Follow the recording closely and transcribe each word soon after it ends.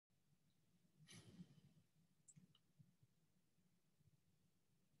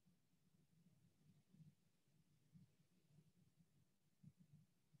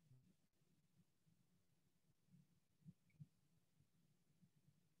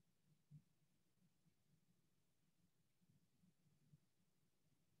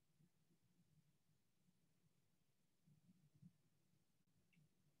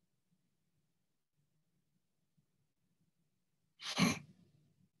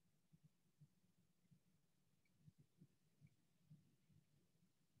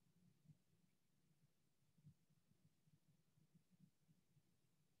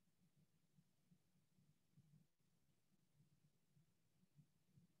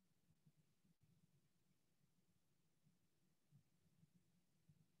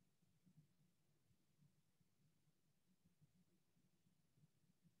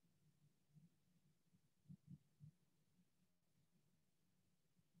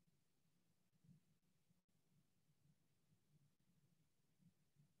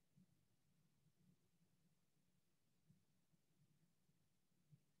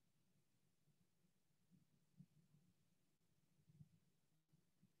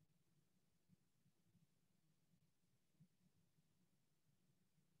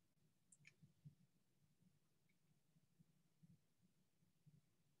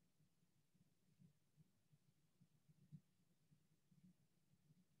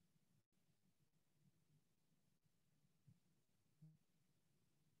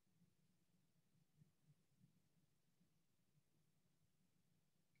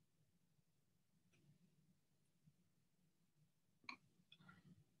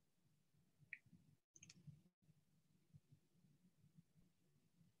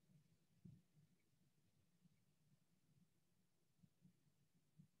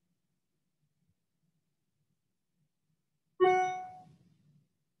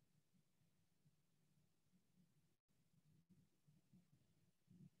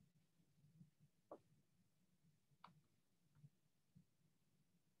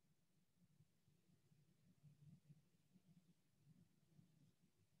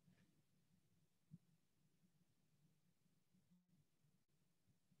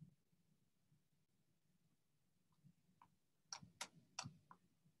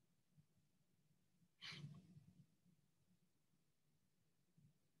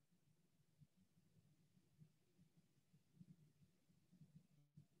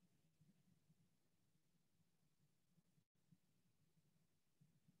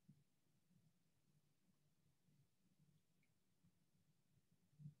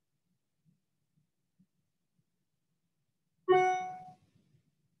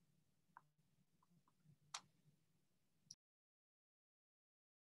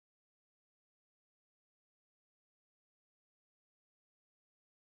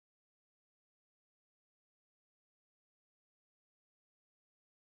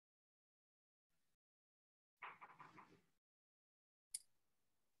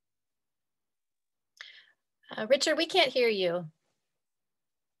Richard, we can't hear you.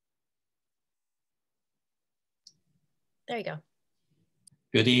 There you go.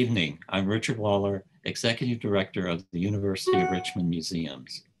 Good evening. I'm Richard Waller, Executive Director of the University of Richmond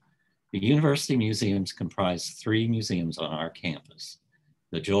Museums. The University Museums comprise 3 museums on our campus: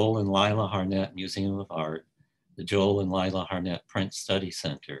 the Joel and Lila Harnett Museum of Art, the Joel and Lila Harnett Print Study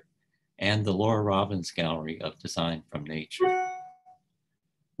Center, and the Laura Robbins Gallery of Design from Nature.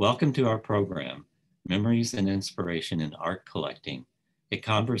 Welcome to our program, Memories and Inspiration in Art Collecting, a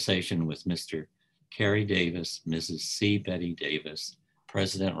conversation with Mr. Kerry Davis, Mrs. C. Betty Davis,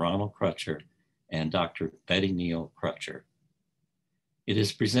 President Ronald Crutcher, and Dr. Betty Neal Crutcher. It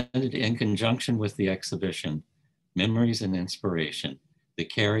is presented in conjunction with the exhibition, Memories and Inspiration, the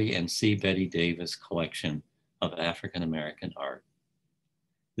Kerry and C. Betty Davis Collection of African American Art.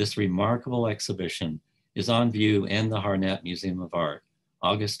 This remarkable exhibition is on view in the Harnett Museum of Art,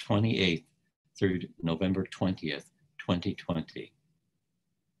 August 28th through November 20th, 2020.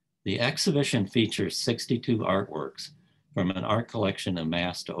 The exhibition features 62 artworks from an art collection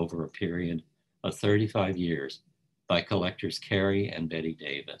amassed over a period of 35 years by collectors Kerry and Betty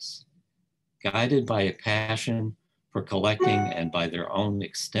Davis. Guided by a passion for collecting and by their own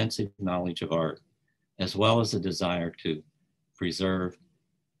extensive knowledge of art, as well as a desire to preserve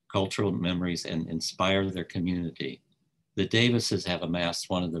cultural memories and inspire their community, the Davises have amassed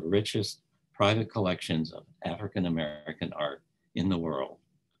one of the richest private collections of African American art in the world.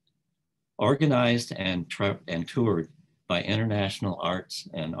 Organized and toured by International Arts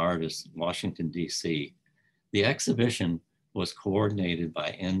and Artists, Washington, D.C., the exhibition was coordinated by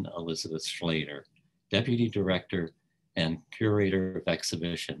N. Elizabeth Schlater, Deputy Director and Curator of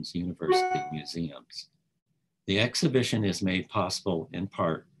Exhibitions, University Museums. The exhibition is made possible in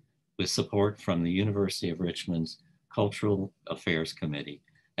part with support from the University of Richmond's Cultural Affairs Committee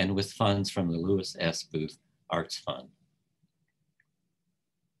and with funds from the Lewis S. Booth Arts Fund.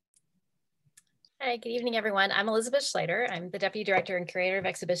 Hi, good evening, everyone. I'm Elizabeth Schlater. I'm the Deputy Director and Curator of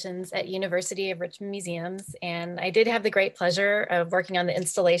Exhibitions at University of Richmond Museums, and I did have the great pleasure of working on the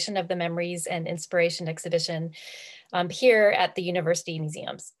installation of the Memories and Inspiration exhibition here at the University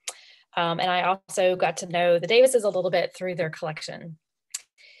Museums. And I also got to know the Davises a little bit through their collection.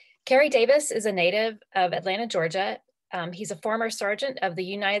 Kerry Davis is a native of Atlanta, Georgia. He's a former sergeant of the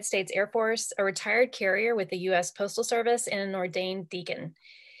United States Air Force, a retired carrier with the U.S. Postal Service, and an ordained deacon.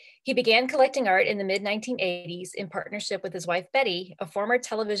 He began collecting art in the mid-1980s in partnership with his wife, Betty, a former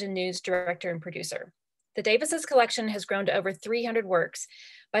television news director and producer. The Davises collection has grown to over 300 works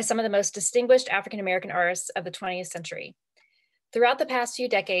by some of the most distinguished African-American artists of the 20th century. Throughout the past few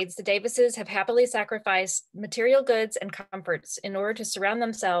decades, the Davises have happily sacrificed material goods and comforts in order to surround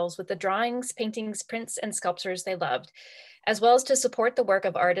themselves with the drawings, paintings, prints, and sculptures they loved, as well as to support the work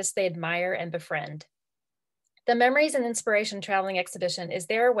of artists they admire and befriend. The Memories and Inspiration Traveling Exhibition is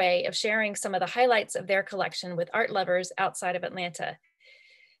their way of sharing some of the highlights of their collection with art lovers outside of Atlanta.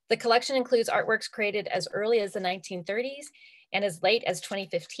 The collection includes artworks created as early as the 1930s and as late as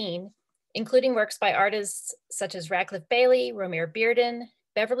 2015, including works by artists such as Radcliffe Bailey, Romare Bearden,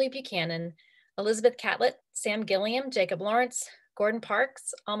 Beverly Buchanan, Elizabeth Catlett, Sam Gilliam, Jacob Lawrence, Gordon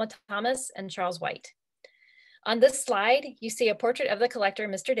Parks, Alma Thomas, and Charles White. On this slide, you see a portrait of the collector,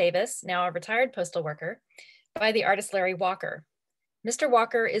 Mr. Davis, now a retired postal worker, by the artist Larry Walker. Mr.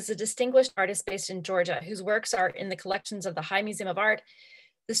 Walker is a distinguished artist based in Georgia whose works are in the collections of the High Museum of Art,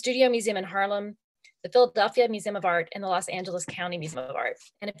 the Studio Museum in Harlem, the Philadelphia Museum of Art, and the Los Angeles County Museum of Art.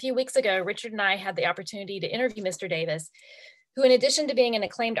 And a few weeks ago, Richard and I had the opportunity to interview Mr. Davis, who in addition to being an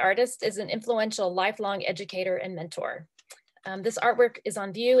acclaimed artist, is an influential lifelong educator and mentor. This artwork is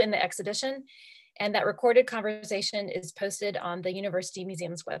on view in the exhibition, and that recorded conversation is posted on the University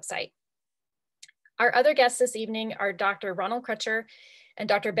Museum's website. Our other guests this evening are Dr. Ronald Crutcher and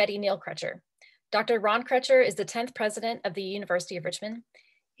Dr. Betty Neal Crutcher. Dr. Ron Crutcher is the 10th president of the University of Richmond.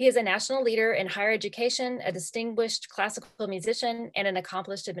 He is a national leader in higher education, a distinguished classical musician, and an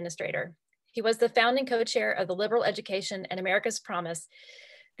accomplished administrator. He was the founding co-chair of the Liberal Education and America's Promise,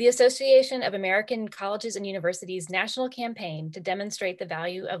 the Association of American Colleges and Universities' national campaign to demonstrate the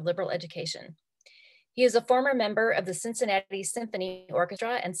value of liberal education. He is a former member of the Cincinnati Symphony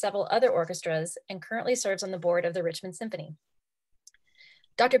Orchestra and several other orchestras, and currently serves on the board of the Richmond Symphony.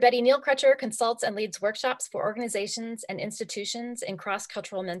 Dr. Betty Neal Crutcher consults and leads workshops for organizations and institutions in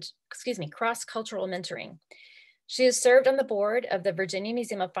cross-cultural mentoring. She has served on the board of the Virginia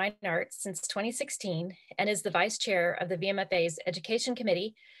Museum of Fine Arts since 2016 and is the vice chair of the VMFA's Education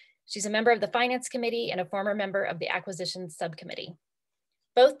Committee. She's a member of the Finance Committee and a former member of the Acquisitions Subcommittee.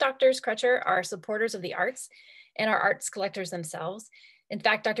 Both Doctors Crutcher are supporters of the arts and are arts collectors themselves, In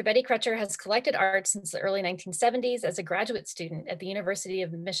fact, Dr. Betty Crutcher has collected art since the early 1970s as a graduate student at the University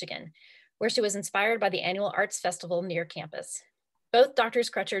of Michigan, where she was inspired by the annual arts festival near campus. Both Drs.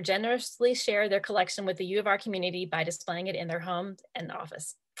 Crutcher generously share their collection with the U of R community by displaying it in their home and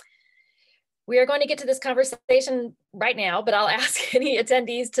office. We are going to get to this conversation right now, but I'll ask any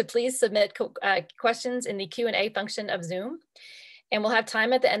attendees to please submit questions in the Q&A function of Zoom. And we'll have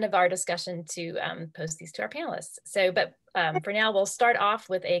time at the end of our discussion to post these to our panelists. But for now, we'll start off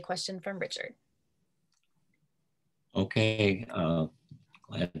with a question from Richard. Okay,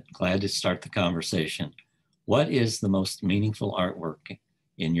 glad to start the conversation. What is the most meaningful artwork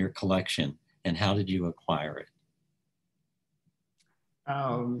in your collection, and how did you acquire it?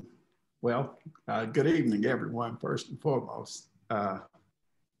 Well, good evening, everyone, first and foremost. The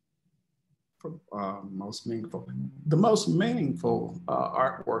most meaningful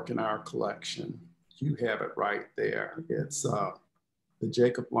artwork in our collection, you have it right there. It's the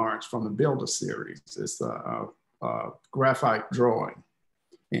Jacob Lawrence from the Builder series. It's a graphite drawing.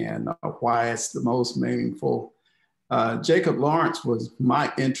 And why it's the most meaningful. Jacob Lawrence was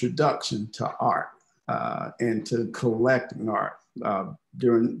my introduction to art and to collecting art.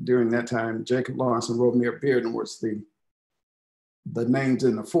 During that time, Jacob Lawrence and Romeo Bearden was the names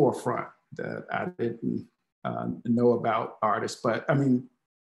in the forefront that I didn't know about artists, but I mean,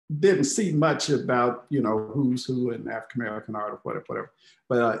 didn't see much about, you know, who's who in African-American art or whatever.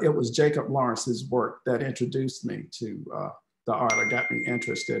 But it was Jacob Lawrence's work that introduced me to the art or got me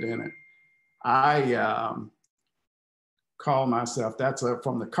interested in it. I call myself, that's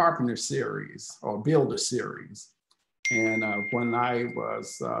from the Carpenter series or Builder series. And when I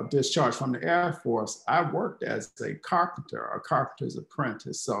was discharged from the Air Force, I worked as a carpenter's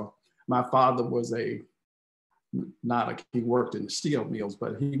apprentice. So my father was he worked in the steel mills,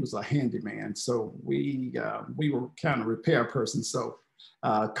 but he was a handyman. So we were kind of repair persons. So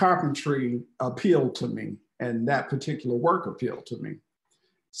carpentry appealed to me, and that particular work appealed to me.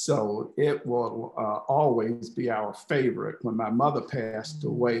 So it will always be our favorite. When my mother passed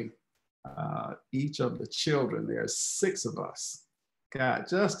away, each of the children, there's 6 of us, got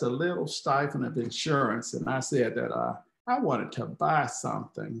just a little stipend of insurance. And I said that I wanted to buy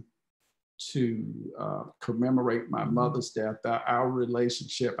something to commemorate my mother's death, our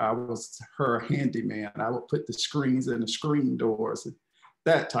relationship. I was her handyman. I would put the screens in the screen doors, and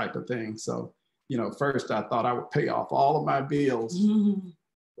that type of thing. So, you know, first I thought I would pay off all of my bills.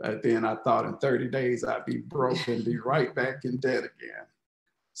 But then I thought in 30 days I'd be broke and be right back in debt again.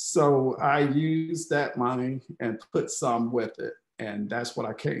 So I used that money and put some with it. And that's what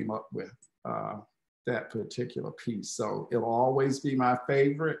I came up with, that particular piece. So it'll always be my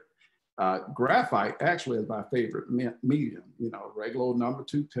favorite. Graphite actually is my favorite medium, you know, regular number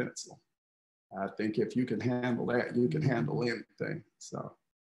 2 pencil. I think if you can handle that, you can handle anything. So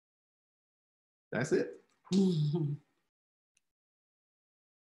that's it.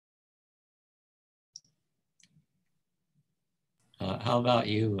 How about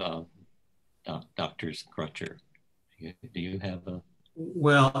you, Drs. Crutcher? Do you have a?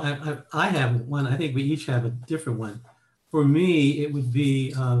 Well, I have one. I think we each have a different one. For me, it would be,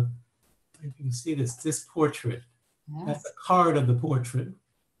 if you can see this portrait. Yes. That's a card of the portrait.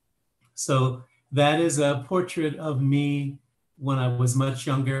 So that is a portrait of me when I was much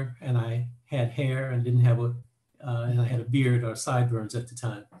younger and I had hair and didn't have and I had a beard or sideburns at the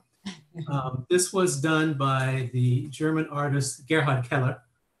time. This was done by the German artist Gerhard Keller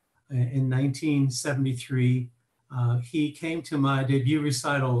in 1973. He came to my debut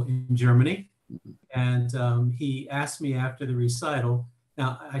recital in Germany, and he asked me after the recital.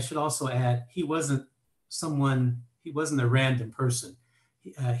 Now, I should also add, he wasn't a random person.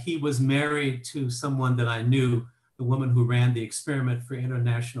 He was married to someone that I knew, the woman who ran the Experiment for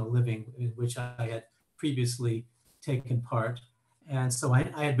International Living, in which I had previously taken part. And so I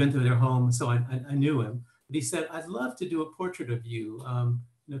had been to their home, so I knew him. But he said, I'd love to do a portrait of you.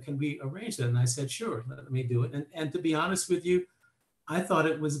 You know, can we arrange that? And I said, sure, let me do it. And to be honest with you, I thought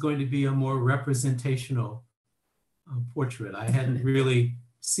it was going to be a more representational portrait. I hadn't really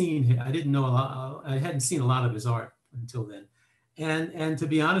seen him. I didn't know a lot. I hadn't seen a lot of his art until then. And to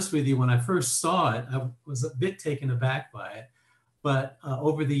be honest with you, when I first saw it, I was a bit taken aback by it. But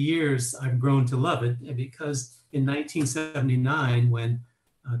over the years, I've grown to love it, because in 1979, when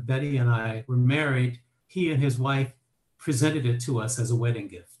Betty and I were married, he and his wife presented it to us as a wedding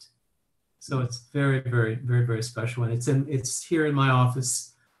gift. So it's very, very, very, very special. And it's here in my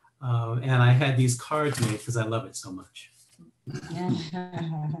office. And I had these cards made because I love it so much.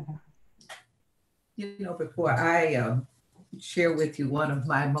 You know, before I share with you one of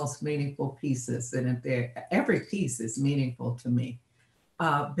my most meaningful pieces, and every piece is meaningful to me.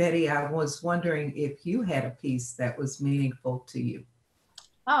 Betty, I was wondering if you had a piece that was meaningful to you.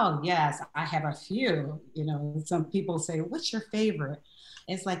 Oh, yes, I have a few. You know, some people say, what's your favorite?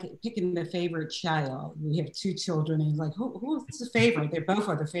 It's like picking the favorite child. We have two children, and he's like, who's the favorite? They both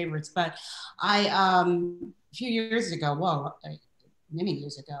are the favorites. But a few years ago, well, many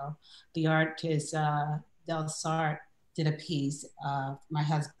years ago, the artist Del Sart did a piece. My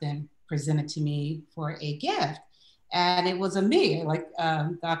husband presented to me for a gift, and it was a me, like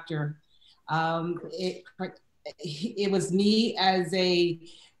Dr. It was me as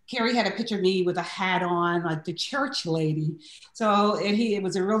Kerry had a picture of me with a hat on, like the church lady. So it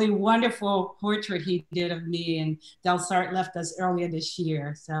was a really wonderful portrait he did of me, and Del Sart left us earlier this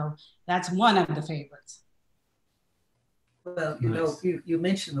year. So that's one of the favorites. Well, you know, you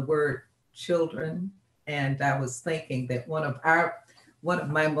mentioned the word children, and I was thinking that one of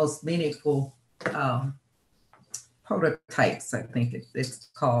my most meaningful prototypes, I think it's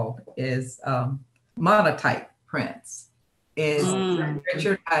called, is monotype prints.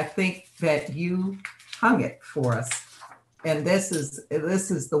 Richard, I think that you hung it for us, and this is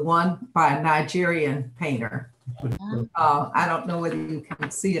the one by a Nigerian painter. I don't know whether you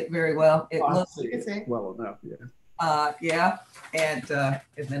can see it very well. It looks well enough, yeah. Yeah, and the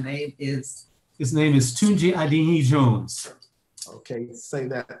name is. His name is Tunji Adeniyi Jones. Okay, say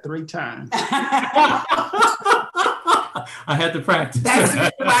that 3 times. I had to practice. That's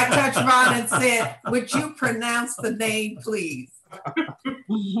why I touched Ron and said, would you pronounce the name, please?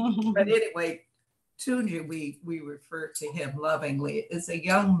 But anyway, Tunji, we refer to him lovingly, is a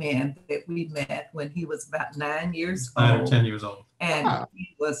young man that we met when he was about 9 years old. 9 or 10 years old. And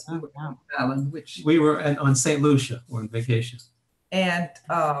he was on Island, which we were on St. Lucia on vacation. And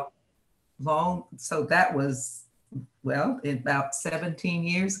so that was, well, about 17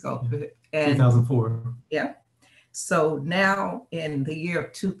 years ago. And 2004. Yeah. So now in the year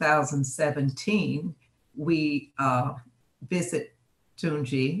of 2017, we visit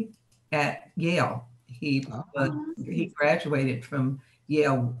Tunji at Yale. He graduated from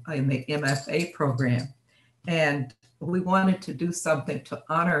Yale in the MFA program. And we wanted to do something to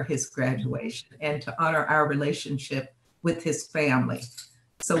honor his graduation and to honor our relationship with his family.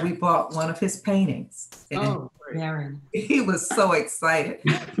 So we bought one of his paintings. And he was so excited.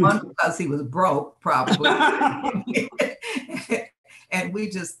 One, because he was broke, probably. And we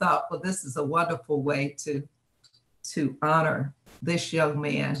just thought, well, this is a wonderful way to honor this young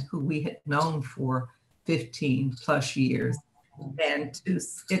man who we had known for 15 plus years. And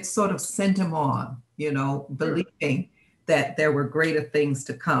it sort of sent him on, you know, believing that there were greater things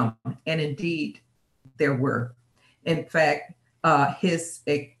to come. And indeed, there were. In fact, his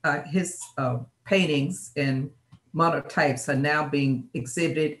paintings and monotypes are now being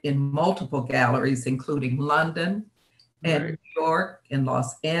exhibited in multiple galleries, including London and New York and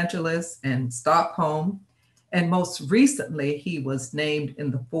Los Angeles and Stockholm. And most recently, he was named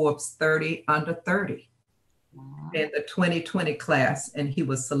in the Forbes 30 under 30 in the 2020 class. And he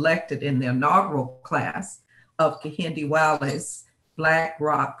was selected in the inaugural class of Kehinde Wiley's Black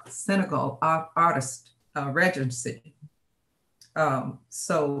Rock Senegal Artist Residency.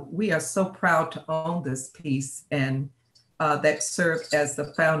 So we are so proud to own this piece, and that served as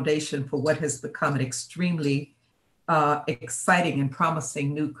the foundation for what has become an extremely exciting and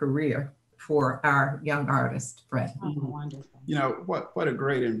promising new career for our young artist friend. Oh, wonderful. You know, what a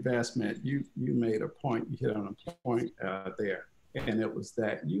great investment. You made a point, you hit on a point there, and it was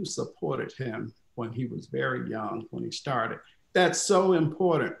that you supported him when he was very young, when he started. That's so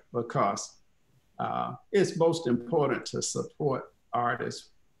important, because it's most important to support artists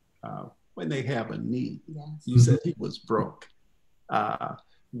when they have a need. Yes. You said he was broke.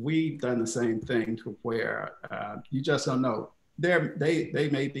 We've done the same thing to where you just don't know. They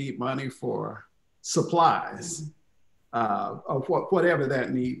may need money for supplies, of whatever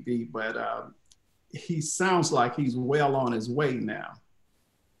that need be, but he sounds like he's well on his way now.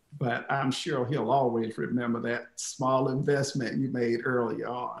 But I'm sure he'll always remember that small investment you made early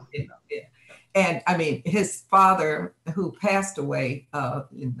on. Yeah. And I mean, his father, who passed away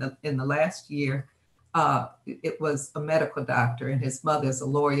in the last year, it was a medical doctor, and his mother's a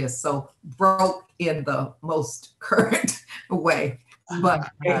lawyer, so broke in the most current way.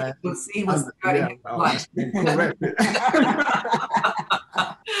 But he was starting his life.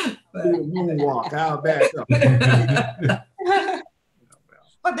 Moonwalk, I'll back up.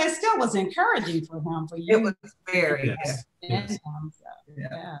 But that still was encouraging for him, for you. It was very, yes.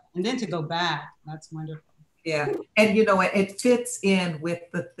 Yeah. And then to go back, that's wonderful. Yeah, and you know, it fits in with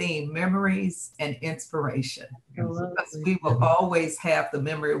the theme, memories and inspiration. Because we will always have the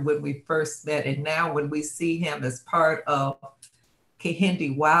memory when we first met, and now when we see him as part of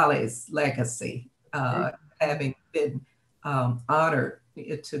Kehinde Wiley's legacy, having been honored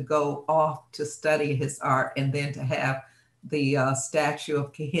to go off to study his art, and then to have the statue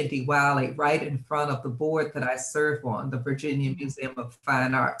of Kehinde Wiley right in front of the board that I serve on, the Virginia Museum of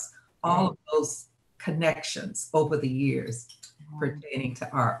Fine Arts. All of those connections over the years pertaining to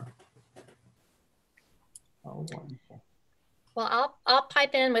art. Oh, wonderful. Well, I'll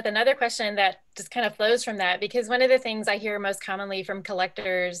pipe in with another question that just kind of flows from that, because one of the things I hear most commonly from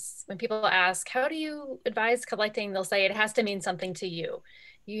collectors when people ask, how do you advise collecting? They'll say it has to mean something to you.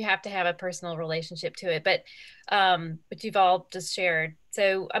 You have to have a personal relationship to it, but you've all just shared.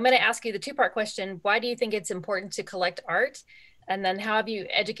 So I'm going to ask you the two-part question. Why do you think it's important to collect art? And then how have you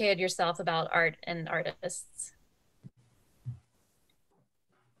educated yourself about art and artists?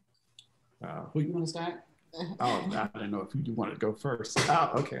 Who you want to start? Oh, I didn't know if you want to go first.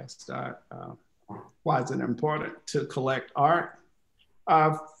 Oh, okay, I'll start. Why is it important to collect art?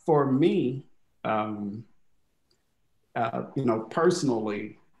 For me,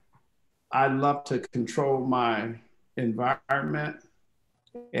 personally, I love to control my environment,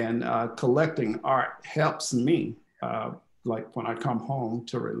 and collecting art helps me. Like when I come home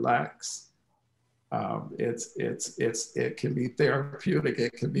to relax, it can be therapeutic,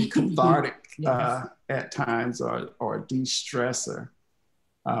 it can be cathartic yes. At times, or de-stressor.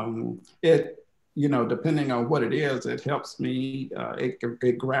 Depending on what it is, it helps me,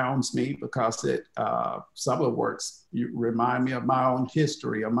 it grounds me, because some of the works remind me of my own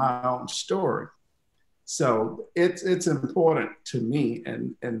history, of my own story. So it's important to me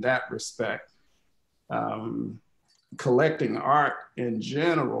in that respect. Collecting art in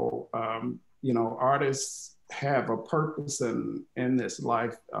general, artists have a purpose in this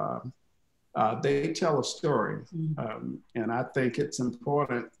life. They tell a story, and I think it's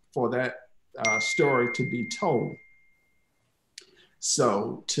important for that story to be told.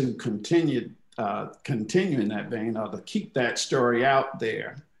 So to continue in that vein, or to keep that story out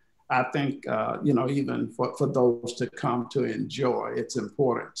there, I think even for those to come to enjoy, it's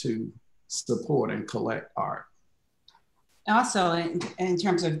important to support and collect art. Also, in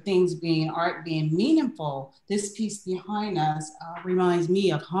terms of art being meaningful, this piece behind us reminds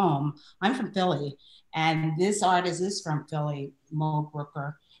me of home. I'm from Philly, and this artist is from Philly, Mo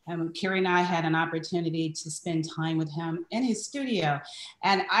Brooker. And Kerry and I had an opportunity to spend time with him in his studio.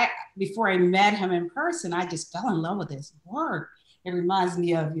 And before I met him in person, I just fell in love with his work. It reminds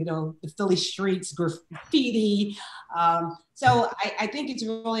me of, the Philly streets, graffiti. So I think it's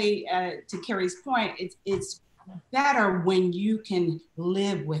really, to Kerry's point, it's better when you can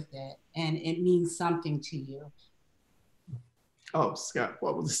live with it and it means something to you. Oh, Scott,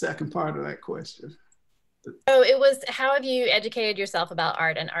 what was the second part of that question? Oh, it was, how have you educated yourself about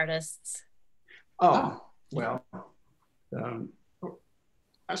art and artists? Oh, well,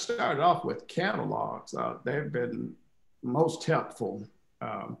 I started off with catalogs. They've been most helpful.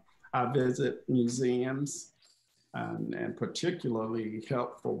 I visit museums, and particularly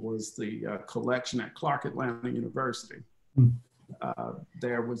helpful was the collection at Clark Atlanta University.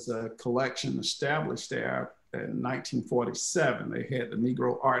 There was a collection established there in 1947. They had the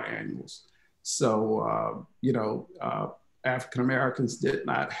Negro Art Annuals. So, African Americans did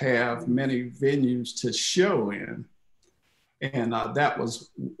not have many venues to show in. And that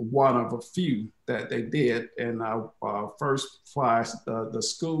was one of a few that they did. And first prize, the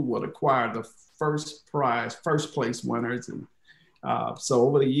school would acquire the first place winners. And so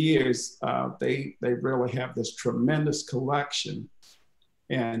over the years, they really have this tremendous collection.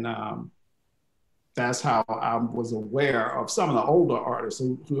 And that's how I was aware of some of the older artists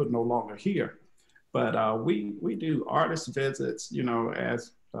who are no longer here. But we do artist visits,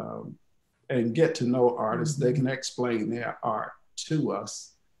 and get to know artists. They can explain their art to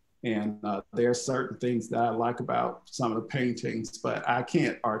us. And there are certain things that I like about some of the paintings, but I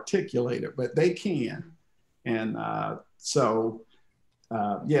can't articulate it, but they can. And it's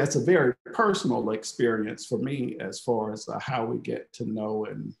a very personal experience for me as far as how we get to know,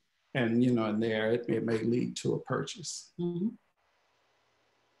 and there it may lead to a purchase. Mm-hmm.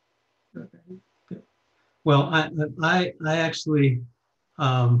 Okay. Well, I actually,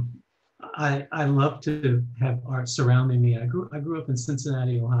 I love to have art surrounding me. I grew up in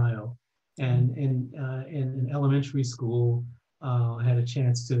Cincinnati, Ohio, and in elementary school, I had a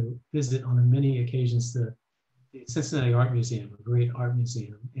chance to visit on many occasions the Cincinnati Art Museum, a great art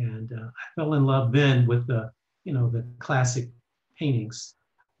museum, and I fell in love then with the classic paintings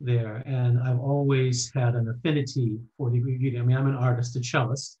there, and I've always had an affinity for the beauty. I mean, I'm an artist, a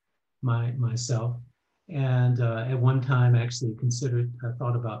cellist myself. And at one time, actually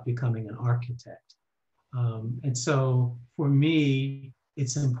thought about becoming an architect. And so for me,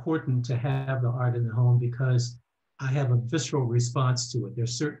 it's important to have the art in the home because I have a visceral response to it.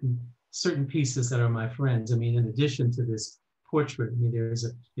 There's certain pieces that are my friends. I mean, in addition to this portrait, I mean, there's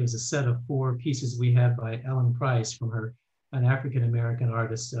a set of 4 pieces we have by Ellen Price from an African-American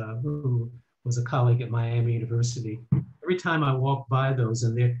artist who was a colleague at Miami University. Every time I walk by those,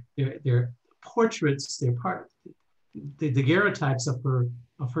 and they're portraits, they're the daguerreotypes of her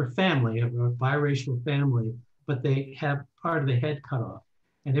family, of her biracial family, but they have part of the head cut off.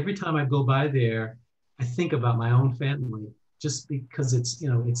 And every time I go by there, I think about my own family, just because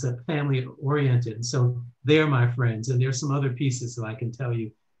it's a family oriented. And so they're my friends, and there's some other pieces that I can tell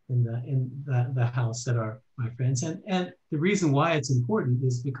you in the house that are my friends. And the reason why it's important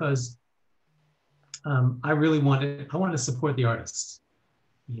is because I want to support the artists.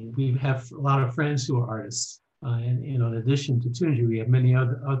 We have a lot of friends who are artists, and in addition to Tunji, we have many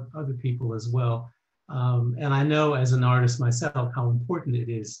other people as well. And I know as an artist myself how important it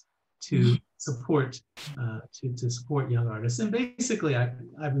is to support young artists. And basically,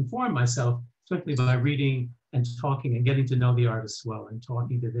 I've informed myself, especially by reading and talking and getting to know the artists well and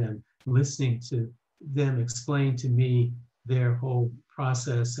talking to them, listening to them explain to me their whole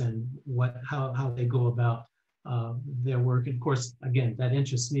process and how they go about their work. And of course, again, that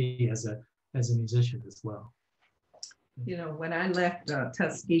interests me as a musician as well. When I left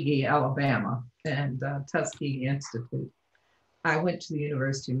Tuskegee, Alabama, and Tuskegee Institute, I went to the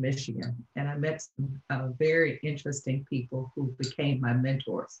University of Michigan, and I met some very interesting people who became my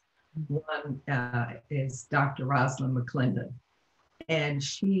mentors. One is Dr. Rosalind McClendon, and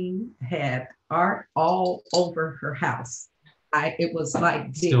she had art all over her house. It was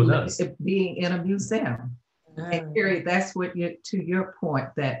like being in a museum. And Kerry, that's what to your point,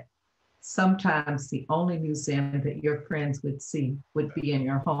 that sometimes the only museum that your friends would see would be in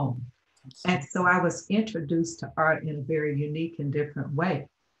your home. And so I was introduced to art in a very unique and different way,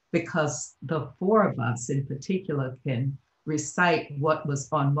 because the 4 of us in particular can recite what was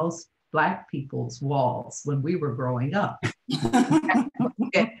on most Black people's walls when we were growing up. and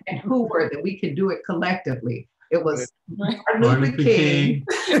who were that we can do it collectively. It was Martin Luther King.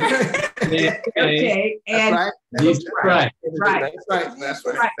 Okay, and that's right. That's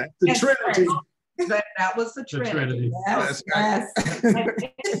The Trinity. That was the Trinity. Yes. And so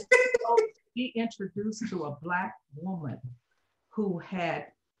be introduced to a Black woman who had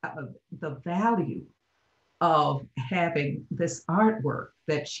the value of having this artwork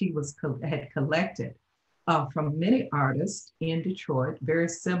that she had collected from many artists in Detroit, very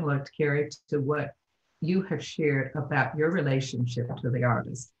similar to Kerry, to what you have shared about your relationship to the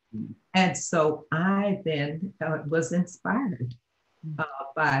artist. And so I then was inspired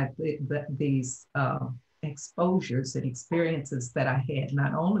by these exposures and experiences that I had,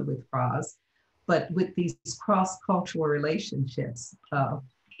 not only with Roz, but with these cross-cultural relationships of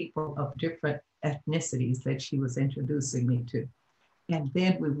people of different ethnicities that she was introducing me to. And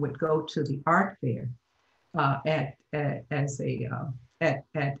then we would go to the art fair at Ann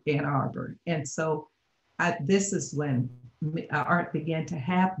Arbor. And so this is when art began to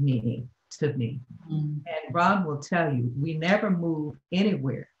have meaning to me. And Ron will tell you, we never moved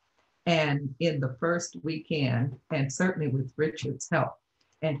anywhere. And in the first weekend, and certainly with Richard's help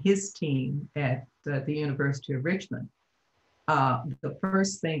and his team at the University of Richmond, the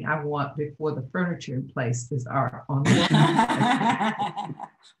first thing I want before the furniture in place is art on the wall.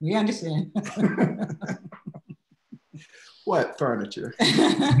 We understand. What furniture?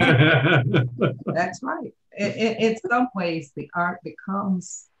 That's right. In some ways, the art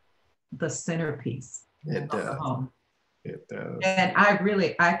becomes the centerpiece. It does. It does. And I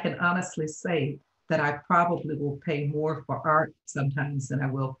can honestly say that I probably will pay more for art sometimes than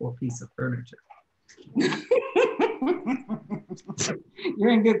I will for a piece of furniture.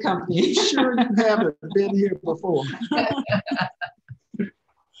 You're in good company. You sure you haven't been here before?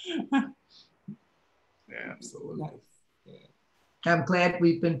 Yeah, absolutely. I'm glad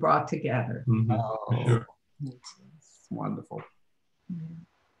we've been brought together. Oh, it's wonderful.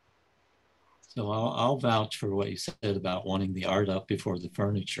 So I'll vouch for what you said about wanting the art up before the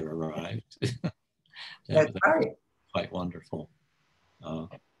furniture arrived. That's right. Quite wonderful. To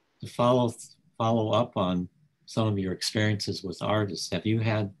follow up on some of your experiences with artists, have you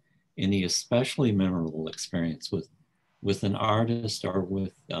had any especially memorable experience with an artist or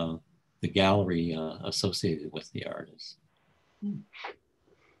with the gallery associated with the artist?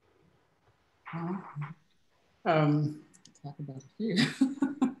 Talk about a few.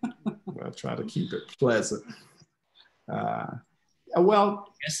 I'll try to keep it pleasant. Well,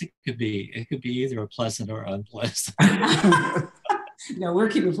 I guess it could be either a pleasant or unpleasant. No, we're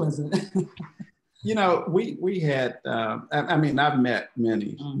keeping pleasant. You know, we had, I mean, I've met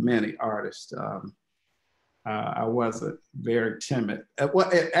many artists. I wasn't very timid.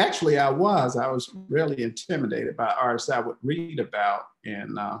 Well, actually, I was really intimidated by artists I would read about,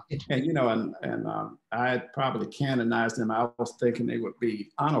 and you know, and I had probably canonized them. I was thinking they would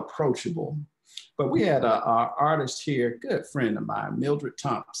be unapproachable, but we had a artist here, good friend of mine, Mildred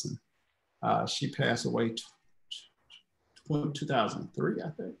Thompson. She passed away 2003, I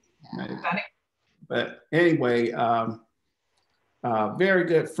think. Maybe. But anyway, very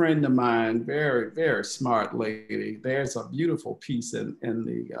good friend of mine, very, very smart lady. There's a beautiful piece in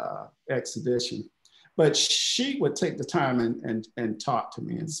the exhibition. But she would take the time and talk to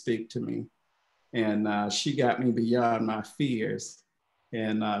me and speak to me. And she got me beyond my fears.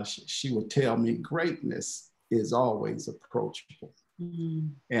 And she would tell me greatness is always approachable. Mm-hmm.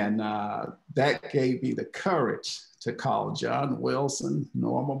 And that gave me the courage to call John Wilson,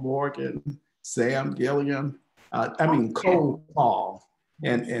 Norma Morgan, Sam Gilliam, Cole Paul,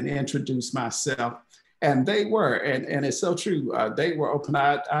 and introduce myself. And they were, and it's so true, they were open.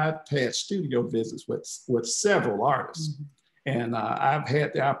 I had studio visits with several artists. Mm-hmm. And I've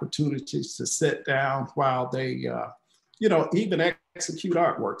had the opportunities to sit down while they, you know, even execute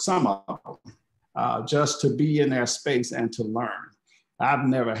artwork, some of them, just to be in their space and to learn. I've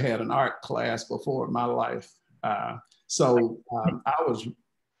never had an art class before in my life. So I was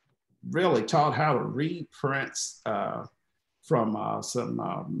really taught how to read prints from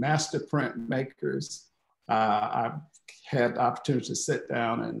some master print makers. I've had the opportunity to sit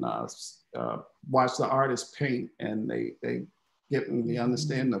down and watch the artists paint, and they give me the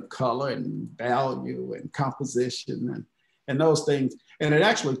understanding of color and value and composition and those things. And it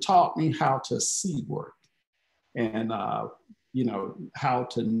actually taught me how to see work and you know, how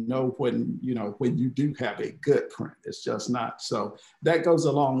to know when you do have a good print. It's just not. So that goes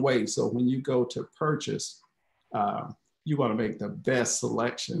a long way. So when you go to purchase, you want to make the best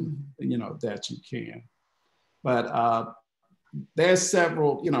selection, you know, that you can. But there's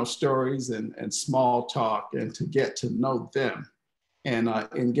several, you know, stories and small talk, and to get to know them. And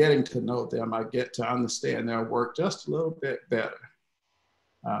in getting to know them, I get to understand their work just a little bit better.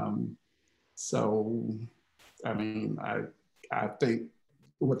 So, I mean, I think,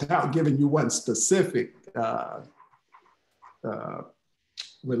 without giving you one specific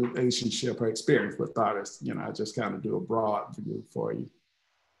relationship or experience with artists, you know, I just kind of do a broad view for you.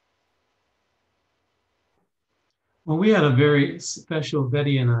 Well, we had a very special,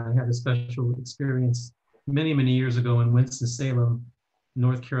 Betty and I had a special experience many, many years ago in Winston-Salem,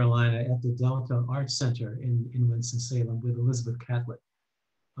 North Carolina, at the Delta Art Center in Winston-Salem with Elizabeth Catlett.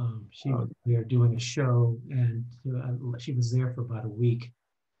 She was there doing a show, and she was there for about a week.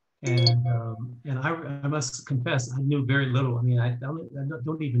 And I must confess, I knew very little. I mean, I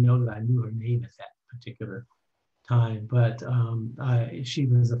don't even know that I knew her name at that particular time, but she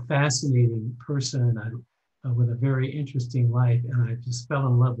was a fascinating person with a very interesting life, and I just fell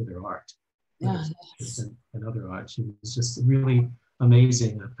in love with her art. Yeah. And other art. She was just really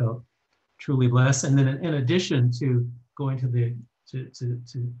amazing. I felt truly blessed. And then in addition to going to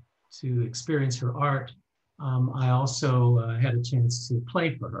experience her art, I also had a chance to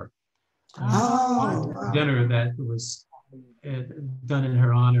play for her. Dinner that was done in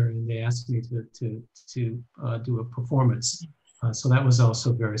her honor, and they asked me to do a performance. So that was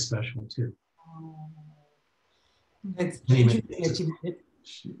also very special too. It's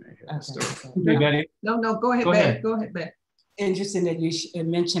No, go ahead, Go ahead, Beth. Interesting that you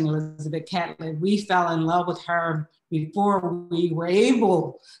mentioned Elizabeth Catlett. We fell in love with her before we were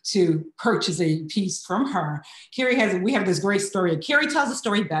able to purchase a piece from her. We have this great story. Kerry tells the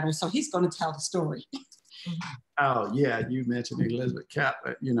story better, so he's going to tell the story. Oh yeah, you mentioned Elizabeth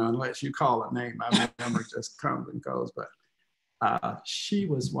Catlett. You know, unless you call a name, my memory just comes and goes. But she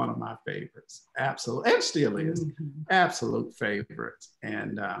was one of my favorites, absolutely, and still is, absolute favorites.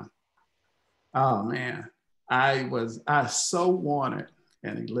 And oh man, I so wanted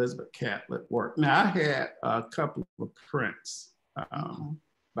an Elizabeth Catlett work. Now I had a couple of prints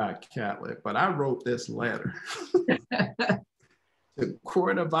by Catlett, but I wrote this letter to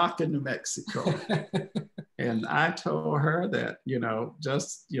Cuernavaca, New Mexico. And I told her that,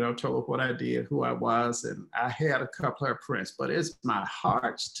 told her what I did, who I was, and I had a couple of prints, but it's my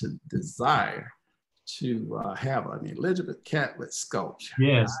heart's desire to have an Elizabeth Catlett sculpture.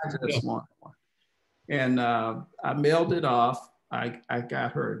 Yes. I just wanted one. And I mailed it off. I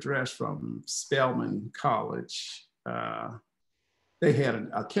got her address from Spelman College. They had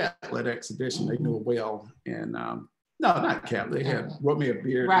a Catlett exhibition. They knew it well. And no, not Catlett. They had Romeo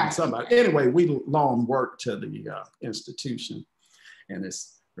Beard and somebody. Anyway, we long worked to the institution. And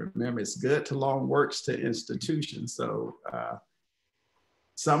remember, it's good to loan works to institutions. So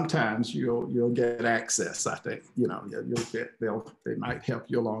sometimes you'll get access. I think they might help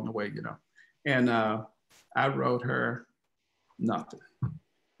you along the way. And I wrote her nothing.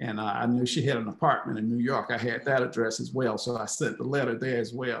 And I knew she had an apartment in New York. I had that address as well. So I sent the letter there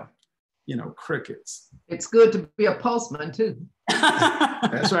as well. Crickets. It's good to be a postman too.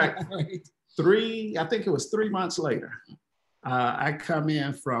 That's right. I think it was 3 months later. I come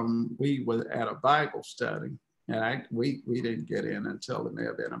in we were at a Bible study, and we didn't get in until it may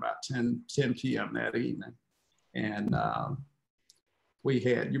have been about 10 p.m. that evening. And we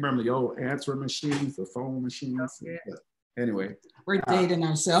had, you remember the old answering machines, the phone machines? Okay. Anyway. We're dating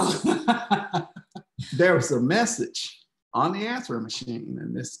ourselves. There was a message on the answering machine,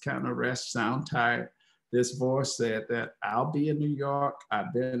 and this kind of sound tired. This voice said that I'll be in New York.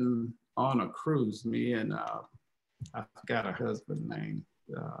 I've been on a cruise, me and I forgot her husband's name.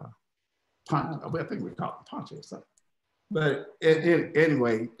 I think we called him Poncho or something. But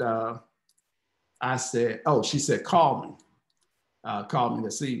anyway, I said, she said, call me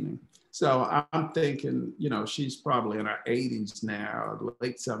this evening. So I'm thinking, she's probably in her 80s now,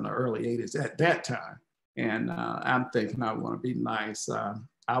 late 70s, early 80s at that time. And I'm thinking I want to be nice.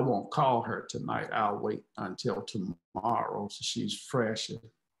 I won't call her tonight. I'll wait until tomorrow so she's fresh.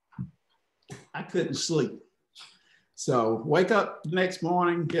 I couldn't sleep. So wake up the next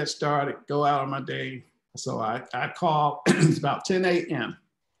morning, get started, go out on my day. So I called, it's about 10 a.m.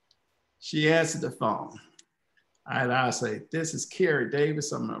 She answered the phone. And I say, this is Kerry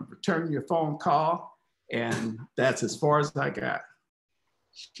Davis. I'm gonna return your phone call. And that's as far as I got.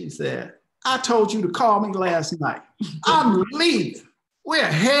 She said, I told you to call me last night. I'm leaving. We're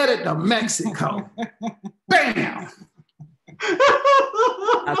headed to Mexico. Bam!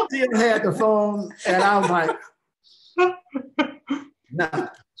 I still had the phone, and I was like, nothing.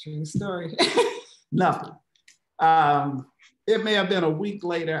 True story. Nothing. It may have been a week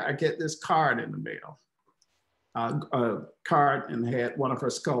later, I get this card in the mail. A card, and had one of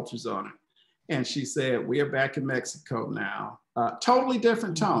her sculptures on it. And she said, we are back in Mexico now. Totally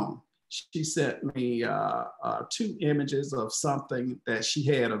different tone. She sent me 2 images of something that she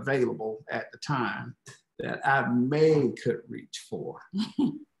had available at the time that I could reach for.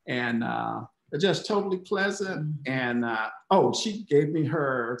 And just totally pleasant. And she gave me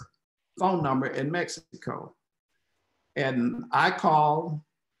her phone number in Mexico. And I called.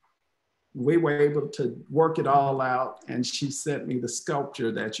 We were able to work it all out, and she sent me the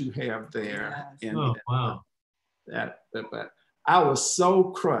sculpture that you have there. Yes. Wow. But I was so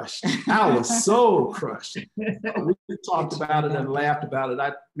crushed. I was so crushed. We talked about it and laughed about it.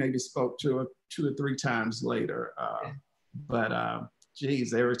 I maybe spoke to her 2 or 3 times later. But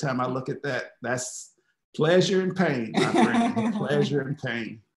geez, every time I look at that, that's pleasure and pain, my friend. Pleasure and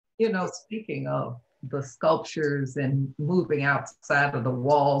pain. Speaking of the sculptures and moving outside of the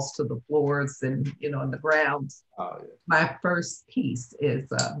walls to the floors and, in the grounds. Oh, yeah. My first piece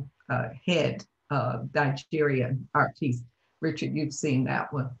is a head Nigerian art piece. Richard, you've seen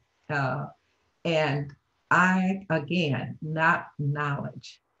that one. And I, again, not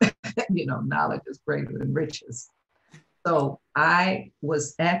knowledge, knowledge is greater than riches. So I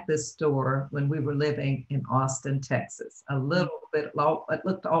was at this store when we were living in Austin, Texas, a little bit low. It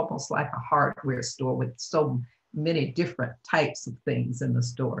looked almost like a hardware store with so many different types of things in the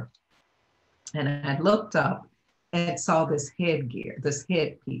store. And I looked up and saw this headgear, this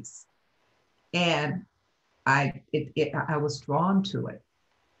headpiece. And I was drawn to it.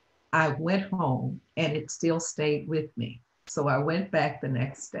 I went home and it still stayed with me. So I went back the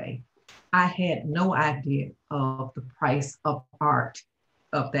next day. I had no idea of the price of art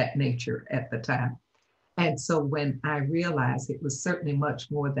of that nature at the time. And so when I realized it was certainly much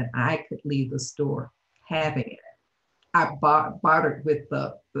more than I could leave the store having it, I bartered with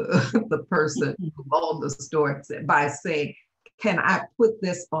the person who owned the store by saying, can I put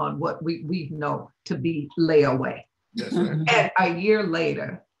this on what we know to be layaway? That's right. And a year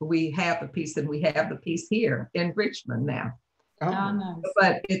later, we have the piece, and we have the piece here in Richmond now. Oh, nice.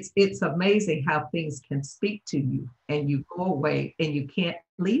 But it's amazing how things can speak to you, and you go away and you can't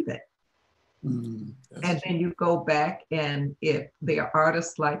leave it. And then you go back, and if they are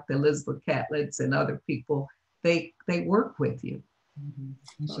artists like the Elizabeth Catlets and other people, they work with you.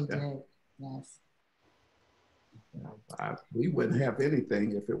 She did, yes. We wouldn't have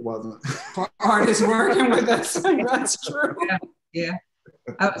anything if it wasn't for artists working with us. That's true. Yeah.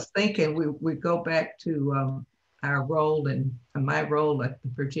 I was thinking we go back to our role and my role at the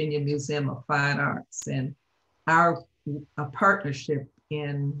Virginia Museum of Fine Arts and our partnership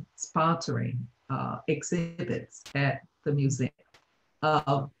in sponsoring exhibits at the museum.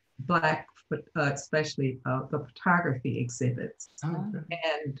 Black, especially the photography exhibits. Okay.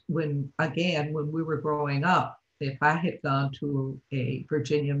 And when we were growing up, if I had gone to a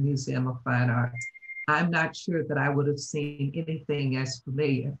Virginia Museum of Fine Arts, I'm not sure that I would have seen anything as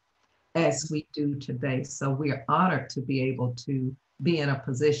familiar as we do today. So we are honored to be able to be in a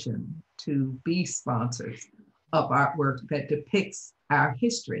position to be sponsors of artwork that depicts our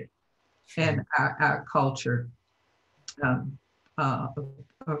history and our culture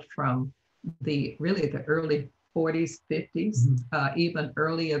from the early 40s, 50s, even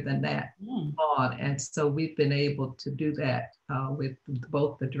earlier than that on. And so we've been able to do that with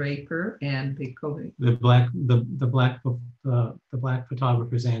both the Draper and the Black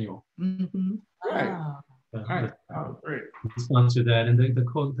Photographers Annual. Mm-hmm. Right. Right. Oh, great. Sponsor that, and the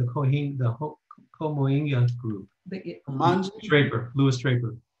Komoinga group. Louis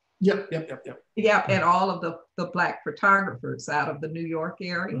Draper. Yep. Yeah, and all of the Black photographers out of the New York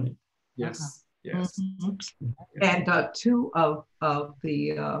area. Right. Yes. Yes. Mm-hmm. And two of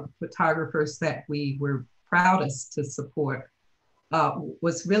the photographers that we were proudest to support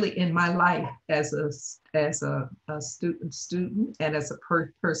was really in my life as a student and as a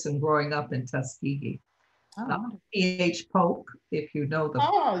person growing up in Tuskegee. P.H. Polk, if you know the.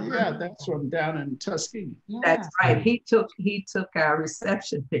 Oh yeah, that's from down in Tuskegee. That's right. He took our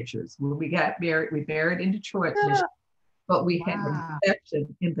reception pictures when we got married. We married in Detroit, Michigan, but we had a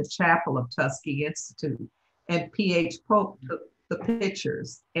reception in the chapel of Tuskegee Institute, and P.H. Polk took the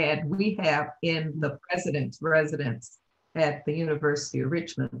pictures. And we have in the president's residence at the University of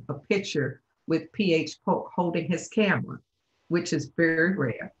Richmond a picture with P.H. Polk holding his camera, which is very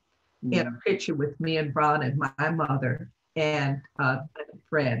rare. In a picture with me and Ron and my mother and a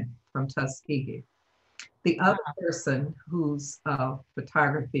friend from Tuskegee. The other person whose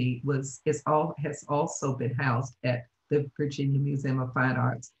photography has also been housed at the Virginia Museum of Fine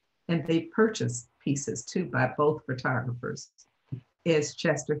Arts, and they purchased pieces too by both photographers, is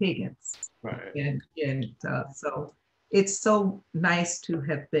Chester Higgins. Right. And so it's so nice to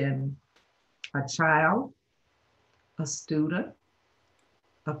have been a child, a student,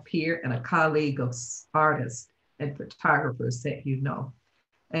 a peer, and a colleague of artists and photographers that you know,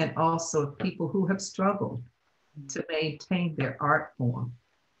 and also people who have struggled to maintain their art form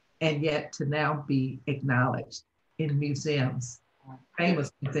and yet to now be acknowledged in museums,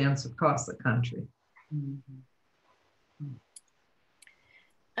 famous museums across the country.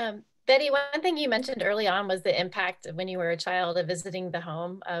 Betty, one thing you mentioned early on was the impact of when you were a child of visiting the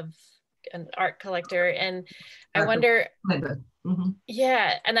home of an art collector. And I wonder,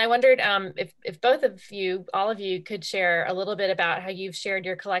 yeah, and I wondered if both of you, all of you, could share a little bit about how you've shared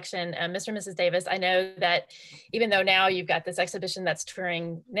your collection. Mr. and Mrs. Davis, I know that even though now you've got this exhibition that's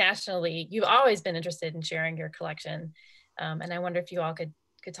touring nationally, you've always been interested in sharing your collection. And I wonder if you all could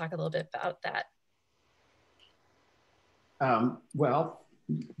talk a little bit about that. Well,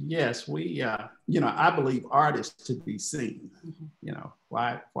 yes, we, I believe art is to be seen.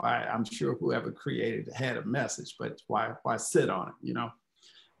 Why I'm sure whoever created it had a message, but why sit on it,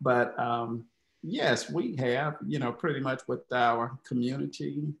 But yes, we have, pretty much with our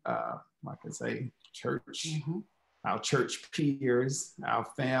community, like I say, church, our church peers, our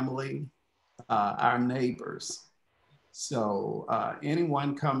family, our neighbors. So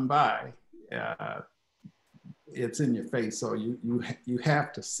anyone come by, it's in your face, so you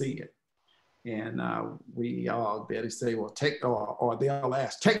have to see it. And we all better say, well, or they'll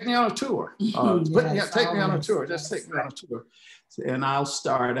ask, take me on a tour. Take me on a tour, just take me on a tour. And I'll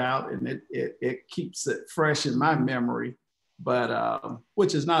start out, and it keeps it fresh in my memory, but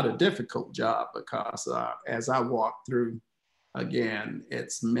which is not a difficult job, because as I walk through, again,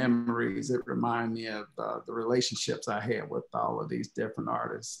 it's memories. It reminds me of the relationships I had with all of these different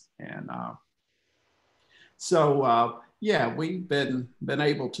artists. And so yeah, we've been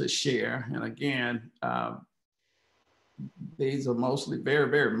able to share. And again, these are mostly very,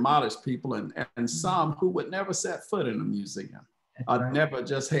 very modest people, and some who would never set foot in a museum. I never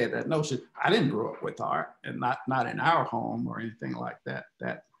just had that notion. I didn't grow up with art, and not in our home or anything like that.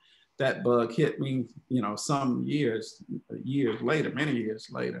 That bug hit me, some years later, many years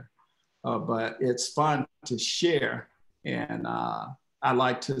later. But it's fun to share, and I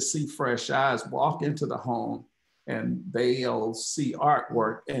like to see fresh eyes walk into the home, and they'll see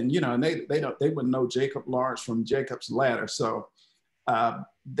artwork, and and they would know Jacob Lawrence from Jacob's Ladder. So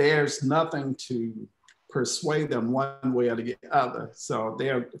there's nothing to persuade them one way or the other. So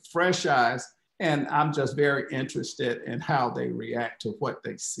they're fresh eyes, and I'm just very interested in how they react to what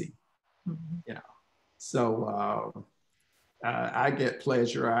they see. So I get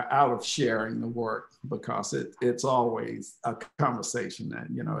pleasure out of sharing the work because it's always a conversation that,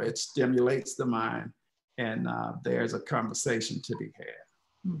 you know, it stimulates the mind, and there's a conversation to be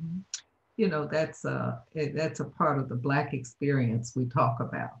had. Mm-hmm. You know, that's a part of the Black experience we talk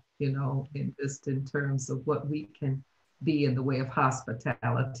about, you know, in just in terms of what we can be in the way of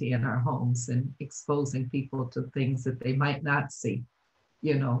hospitality in our homes and exposing people to things that they might not see,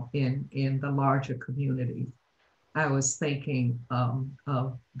 you know, in the larger communities. I was thinking of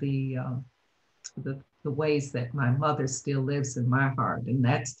the ways that my mother still lives in my heart, and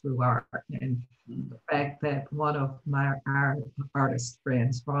that's through art. And the fact that one of our artist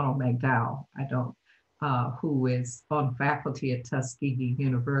friends, Ronald McDowell, who is on faculty at Tuskegee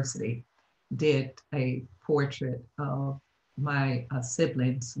University, did a portrait of my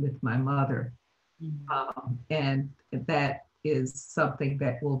siblings with my mother. And that is something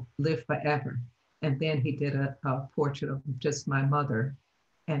that will live forever. And then he did a portrait of just my mother.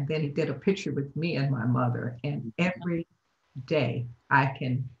 And then he did a picture with me and my mother. And every day I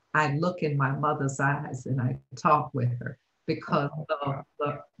look in my mother's eyes and I talk with her because of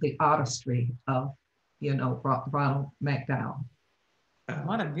the artistry of, you know, Ronald McDowell.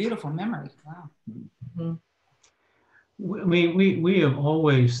 What a beautiful memory. Wow. Mm-hmm. We have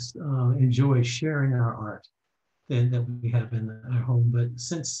always enjoyed sharing our art that we have in our home. But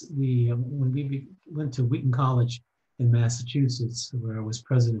since when we went to Wheaton College in Massachusetts, where I was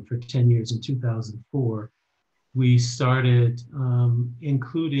president for 10 years in 2004, we started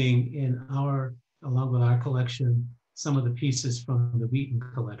including along with our collection, some of the pieces from the Wheaton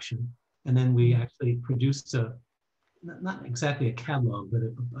collection. And then we actually produced not exactly a catalog, but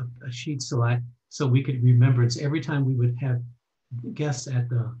a sheet so we could remembrance. Every time we would have guests at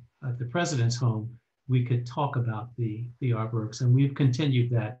the president's home, we could talk about the artworks, and we've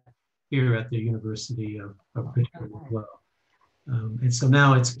continued that here at the University of Richmond as well. And so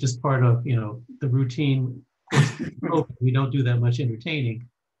now it's just part of, you know, the routine. We don't do that much entertaining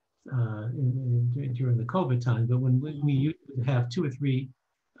during the COVID time, but when we used to have 2 or 3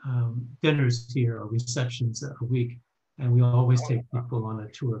 dinners here or receptions a week, and we always take people on a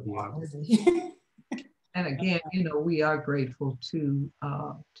tour of the art. And again, you know, we are grateful to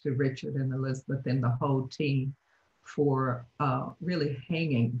Richard and Elizabeth and the whole team for really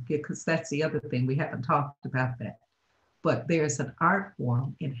hanging, because that's the other thing, we haven't talked about that. But there's an art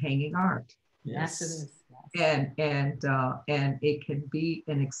form in hanging art. Yes, it is. Yes. And it can be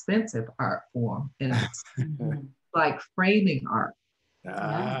an expensive art form, and it's like framing art.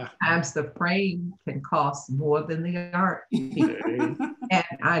 Sometimes the frame can cost more than the art. And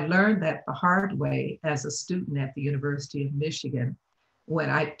I learned that the hard way as a student at the University of Michigan,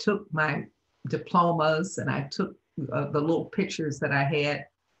 when I took my diplomas and I took the little pictures that I had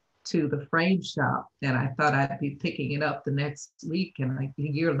to the frame shop, and I thought I'd be picking it up the next week, and like a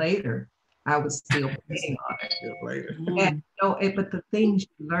year later, I was still paying on it. And, you know, but the things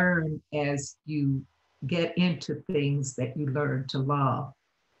you learn as you get into things that you learn to love.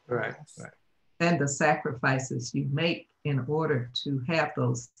 Right. And the sacrifices you make in order to have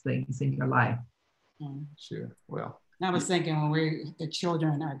those things in your life. Sure. Well, I was thinking when the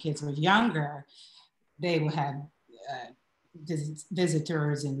children, our kids were younger, they would have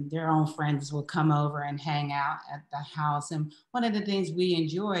visitors and their own friends would come over and hang out at the house. And one of the things we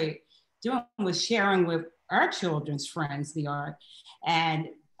enjoyed doing was sharing with our children's friends the art. And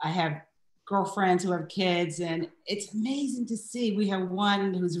I have girlfriends who have kids, and it's amazing to see. We have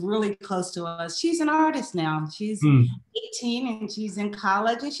one who's really close to us. She's an artist now. She's 18 and she's in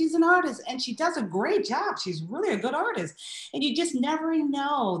college, and she's an artist, and she does a great job. She's really a good artist. And you just never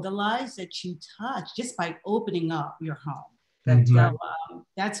know the lives that you touch just by opening up your home. So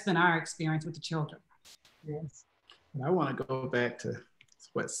that's been our experience with the children. Yes. I want to go back to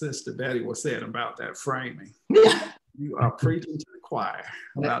what Sister Betty was saying about that framing. You are preaching to the choir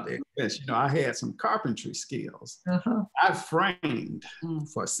about the expense. You know, I had some carpentry skills. I framed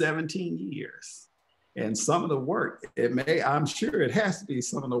for 17 years. And some of the work, I'm sure it has to be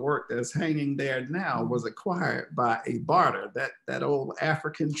some of the work that's hanging there now was acquired by a barter, that old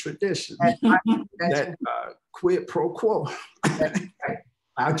African tradition, that quid pro quo.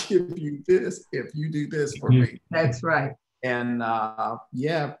 I'll give you this if you do this for me. That's right. And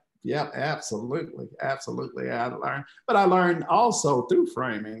absolutely. I learned also through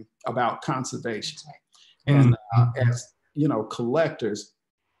framing about conservation. And as you know, collectors,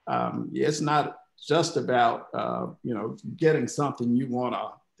 it's not just about getting something you want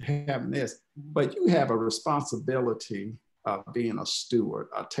to have in this, but you have a responsibility of being a steward,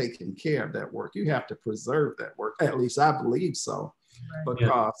 of taking care of that work. You have to preserve that work. At least I believe so,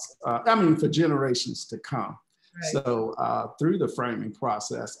 because for generations to come. Right. So through the framing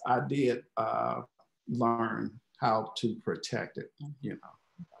process, I did learn how to protect it, you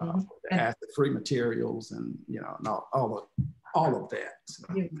know, the acid-free materials and, you know, and all of that. So.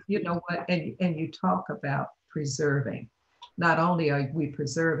 You know what, and you talk about preserving. Not only are we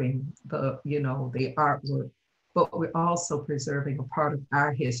preserving the, you know, the artwork, but we're also preserving a part of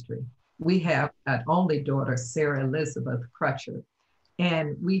our history. We have an only daughter, Sarah Elizabeth Crutcher,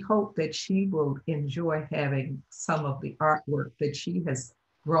 and we hope that she will enjoy having some of the artwork that she has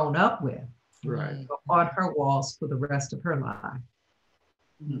grown up with on her walls for the rest of her life.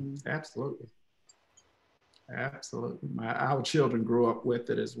 Absolutely. Absolutely. Our children grew up with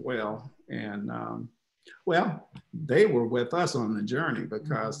it as well. And well, they were with us on the journey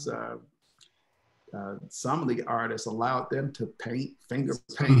because some of the artists allowed them to paint, finger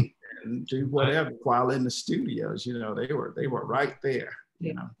paint, and do whatever while in the studios. You know, they were right there.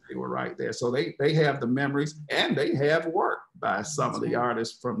 You know, they were right there. So they have the memories, and they have work by some of the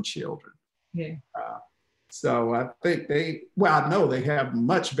artists from children. Yeah. So I think I know they have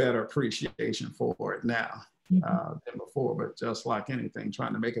much better appreciation for it now than before, but just like anything,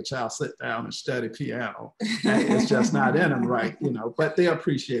 trying to make a child sit down and study piano, it's just not in them right, you know, but they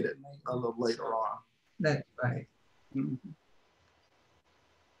appreciate it a little later on. That's right.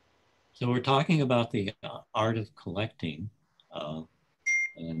 So we're talking about the art of collecting,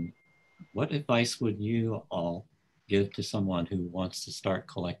 and what advice would you all give to someone who wants to start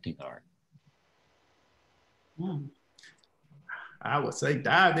collecting art? I would say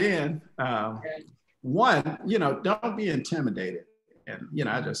dive in. One, you know, don't be intimidated. And, you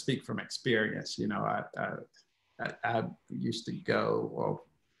know, I just speak from experience. You know, I used to go, or,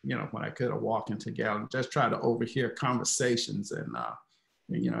 you know, when I could walk into gallery, just try to overhear conversations and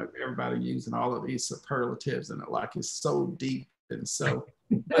you know, everybody using all of these superlatives and like it's so deep and so,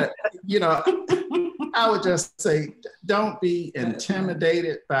 but, you know, I would just say, don't be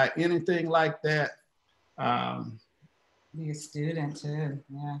intimidated by anything like that. Be a student too,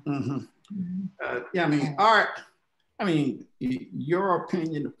 yeah. Yeah, I mean, art, I mean, your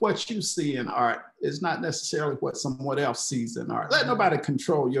opinion, what you see in art is not necessarily what someone else sees in art. Let nobody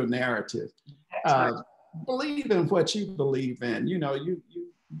control your narrative. Believe in what you believe in. You know, you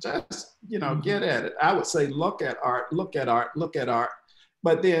just, you know, get at it. I would say look at art, look at art, look at art,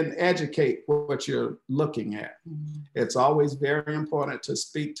 but then educate what you're looking at. It's always very important to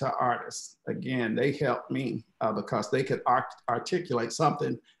speak to artists. Again, they helped me because they could articulate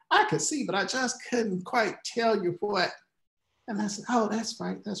something I could see, but I just couldn't quite tell you what. And I said, oh, that's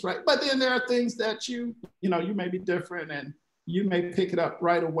right, that's right. But then there are things that you know, you may be different and you may pick it up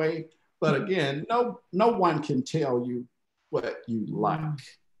right away. But again, no one can tell you what you like.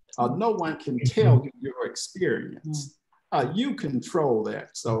 No one can tell you your experience. You control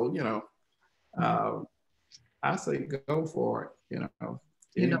that. So, you know, I say go for it, you know,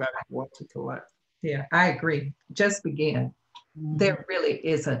 anybody want to collect. Yeah, I agree. Just begin. There really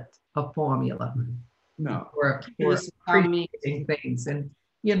isn't a formula for appreciating things. And,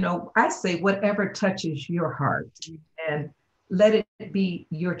 you know, I say whatever touches your heart and let it be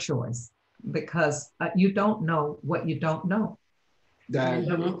your choice because you don't know what you don't know.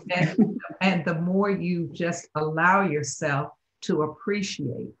 And the more you just allow yourself to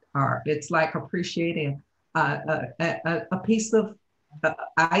appreciate art, it's like appreciating a piece of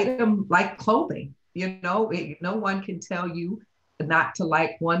item like clothing. You know, no one can tell you not to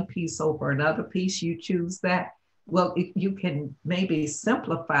like one piece over another piece. You choose that. Well, you can maybe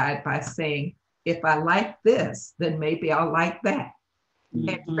simplify it by saying, if I like this, then maybe I'll like that.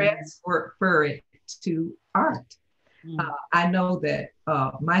 And transfer it to art. I know that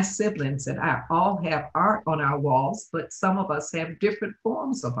my siblings and I all have art on our walls, but some of us have different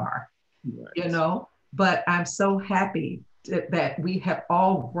forms of art, you know, but I'm so happy that we have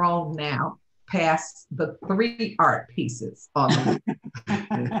all grown now past the 3 art pieces on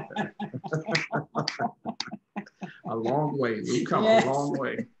the a long way. We've come a long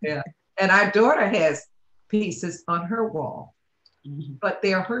way. Yeah. And our daughter has pieces on her wall, but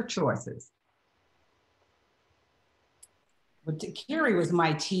they're her choices. But Kerry was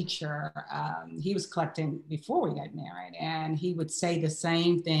my teacher. He was collecting before we got married, and he would say the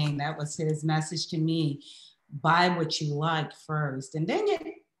same thing. That was his message to me. Buy what you like first, and then you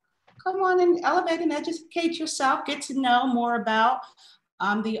come on and elevate and educate yourself, get to know more about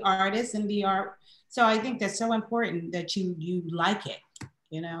the artist and the art. So I think that's so important that you like it,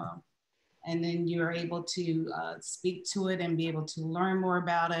 you know, and then you're able to speak to it and be able to learn more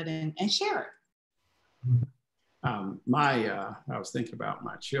about it and share it. I was thinking about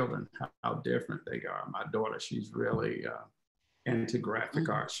my children, how different they are. My daughter, she's really into graphic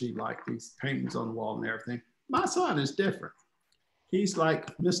art. She liked these paintings on the wall and everything. My son is different. He's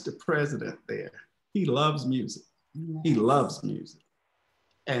like Mr. President there. He loves music. He loves music.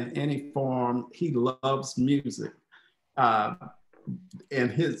 And any form, he loves music. And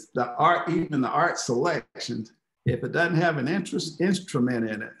the art, even the art selections, if it doesn't have an instrument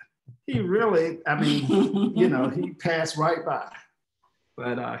in it, he really, I mean, you know, he passed right by.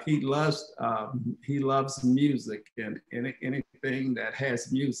 But he loves music, and anything that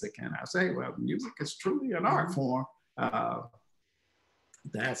has music. And I say, well, music is truly an art form.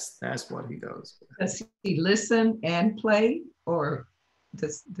 That's what he goes with. Does he listen and play, or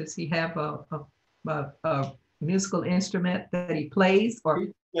does he have a musical instrument that he plays, or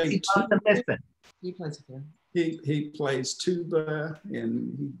does he love to listen? He plays too. He plays tuba,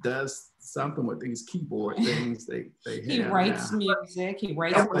 and he does something with these keyboard things they He have writes now. music. He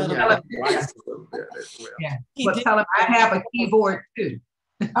writes a little Yeah, bit. he writes a little bit as well. Yeah. But tell him I have a keyboard too.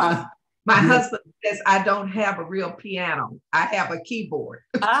 My husband says I don't have a real piano. I have a keyboard.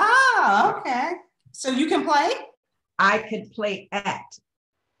 Oh, okay. So you can play? I can play act,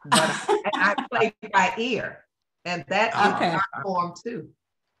 but I play by ear, and that's an art form too.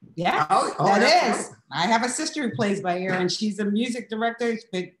 Yeah, that is. I have a sister who plays by ear, and she's a music director,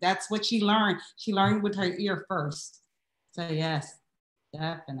 but that's what she learned. She learned with her ear first. So yes,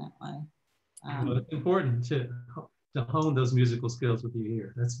 definitely. Well, it's important to hone those musical skills with your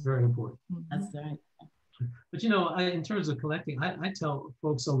ear. That's very important. That's right. But you know, in terms of collecting, I tell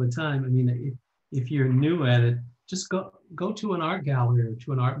folks all the time, I mean, if you're new at it, just go to an art gallery or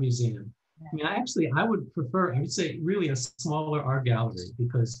to an art museum. I mean, I would say really a smaller art gallery,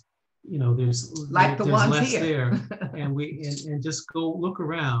 because, you know, there's the ones less here. there, and just go look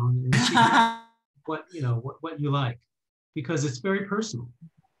around and see what you like, because it's very personal.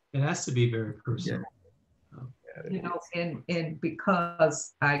 It has to be very personal. Yeah. You know, and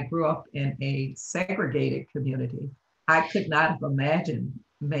because I grew up in a segregated community, I could not have imagined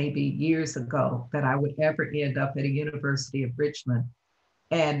maybe years ago that I would ever end up at a University of Richmond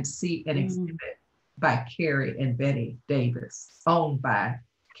and see an exhibit by Kerry and Betty Davis, owned by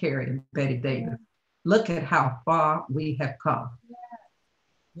Kerry and Betty Davis. Look at how far we have come.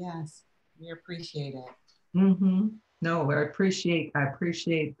 Yes, we appreciate it. Mm-hmm. No, I appreciate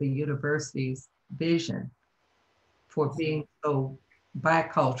the university's vision for being so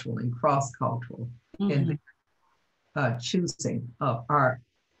bicultural and cross-cultural in the choosing of art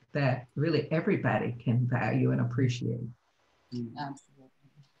that really everybody can value and appreciate. Absolutely.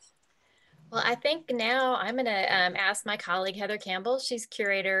 Well, I think now I'm going to ask my colleague, Heather Campbell. She's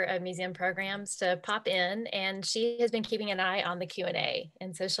curator of museum programs, to pop in, and she has been keeping an eye on the Q&A.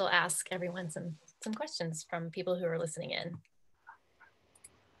 And so she'll ask everyone some questions from people who are listening in.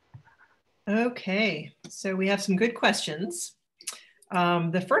 Okay, so we have some good questions.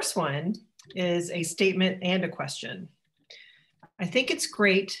 The first one is a statement and a question. I think it's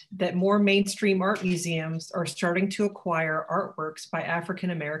great that more mainstream art museums are starting to acquire artworks by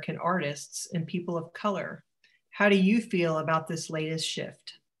African-American artists and people of color. How do you feel about this latest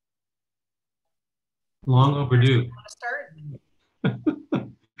shift? Long overdue. Want to start?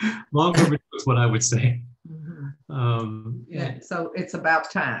 Long overdue is what I would say. Yeah, so it's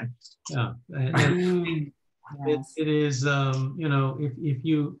about time. Yeah, and it is. You know,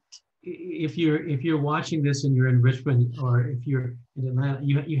 if you're watching this and you're in Richmond, or if you're in Atlanta,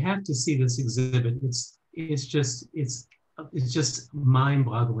 you have to see this exhibit. It's just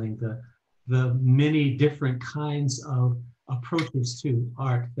mind-boggling, the many different kinds of approaches to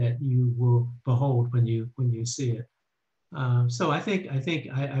art that you will behold when you see it. So I think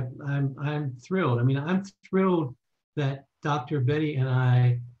I'm thrilled. I mean, I'm thrilled that Dr. Betty and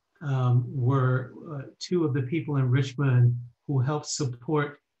I were two of the people in Richmond who helped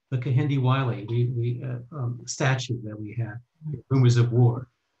support the Kehinde Wiley statue that we have, Rumors of War.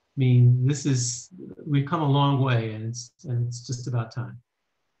 I mean, we've come a long way, and it's just about time.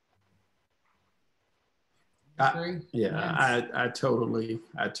 I totally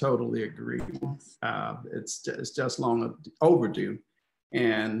agree. It's just long overdue.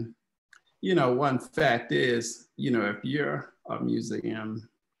 And, you know, one fact is, you know, if you're a museum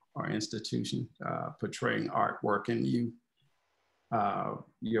or institution portraying artwork, and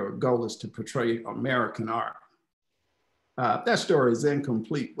your goal is to portray American art, that story is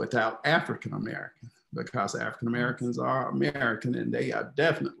incomplete without African American, because African Americans are American, and they are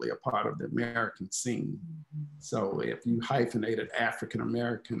definitely a part of the American scene. So if you hyphenated African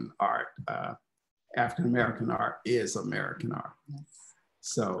American art is American art.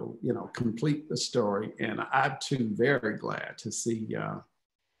 So, you know, complete the story. And I'm too very glad to see,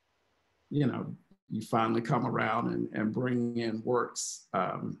 you know, you finally come around and bring in works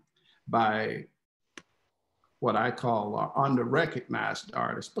by what I call under-recognized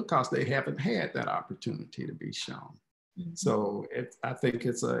artists because they haven't had that opportunity to be shown. Mm-hmm. So I think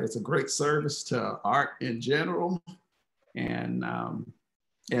it's a great service to art in general, and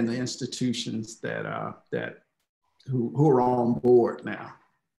the institutions who are on board now.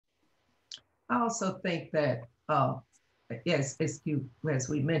 I also think that, yes, as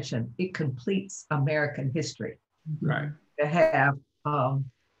we mentioned, it completes American history. Right. To have a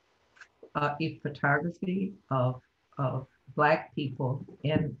photography of Black people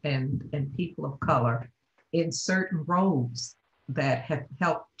and people of color in certain roles that have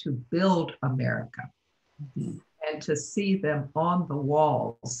helped to build America. Mm-hmm. And to see them on the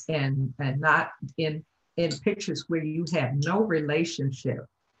walls and not in pictures where you have no relationship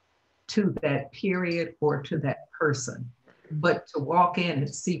to that period or to that person, but to walk in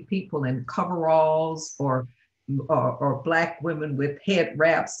and see people in coveralls or Black women with head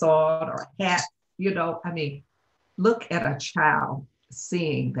wraps on or hats, I mean, look at a child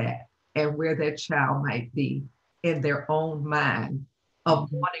seeing that and where that child might be in their own mind of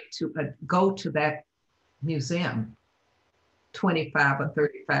wanting to go to that museum 25 or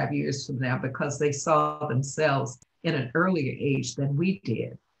 35 years from now because they saw themselves in an earlier age than we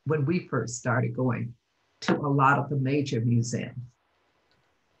did when we first started going to a lot of the major museums.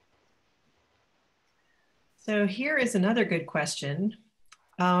 So here is another good question.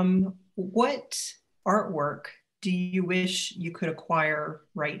 What artwork do you wish you could acquire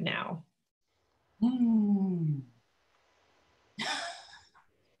right now?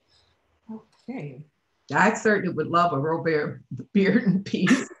 Okay. I certainly would love a Robert Bearden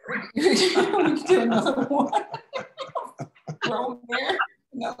piece. We can do another one. Robert,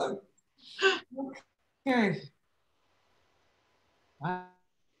 another. Okay. Wow,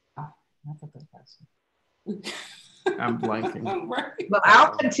 that's a good question. I'm blanking. Right. Well,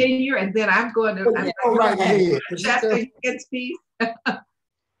 I'll continue, and then I'm going to. I'm go right ahead. Chester Higgins piece.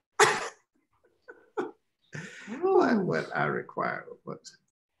 What I require,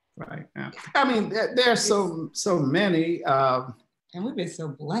 right now. I mean, there's so many. And we've been so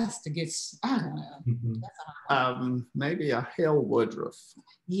blessed to get, I don't know. Mm-hmm. Maybe a Hale Woodruff.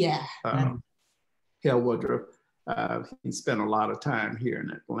 Yeah. Hale Woodruff. He spent a lot of time here in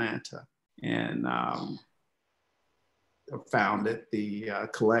Atlanta, and founded the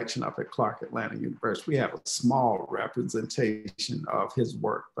collection up at Clark Atlanta University. We have a small representation of his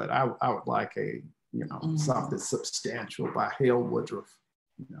work, but I would like something substantial by Hale Woodruff.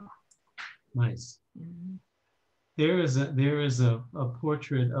 Nice. There is a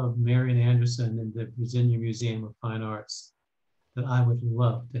portrait of Marian Anderson in the Virginia Museum of Fine Arts that I would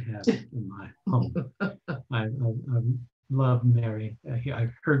love to have in my home. I love Mary. I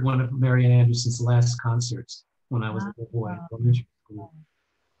heard one of Marian Anderson's last concerts when I was a little boy, elementary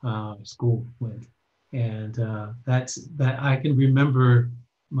school went, and that I can remember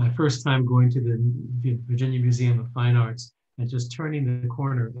my first time going to the Virginia Museum of Fine Arts and just turning the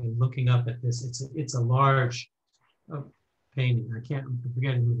corner and looking up at this. It's a large painting. I'm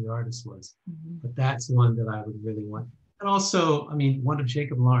forgetting who the artist was, but that's one that I would really want. And also, I mean, one of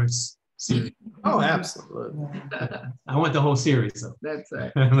Jacob Lawrence series. Oh, absolutely. I want the whole series, though. That's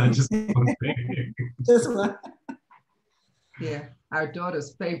right. This one. Yeah, our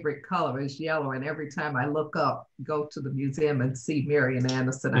daughter's favorite color is yellow, and every time I look up, go to the museum and see Marian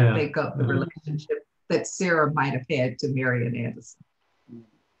Anderson, I think of the relationship that Sarah might have had to Marian Anderson.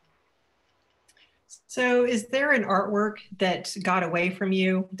 So is there an artwork that got away from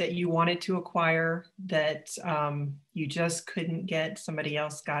you that you wanted to acquire that you just couldn't get, somebody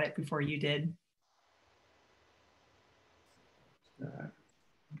else got it before you did?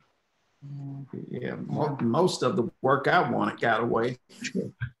 Yeah, most of the work I wanted got away.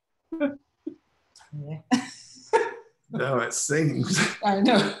 No, it seems. I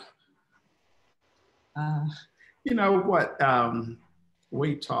know. You know what?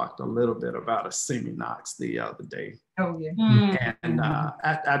 We talked a little bit about a semi-Knox the other day. Oh, yeah. And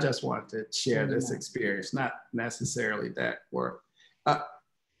I just wanted to share this experience, not necessarily that work.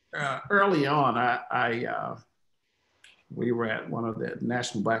 Early on, we were at one of the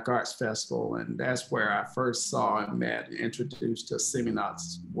National Black Arts Festival, and that's where I first saw and met and introduced to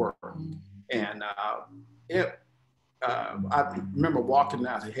Semi-Knox work. And I remember walking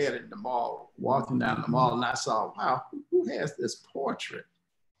down the mall, and I saw, wow, who has this portrait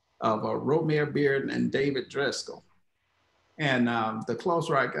of a Romare Bearden and David Driscoll? And the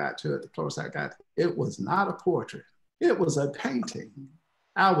closer I got to it, it was not a portrait. It was a painting.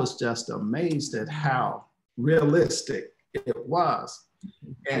 I was just amazed at how realistic it was.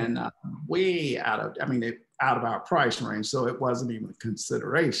 And way out of our price range, so it wasn't even a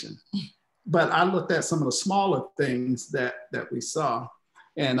consideration. but I looked at some of the smaller things that we saw,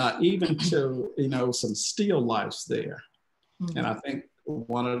 and even to, you know, some still lifes there. Mm-hmm. And I think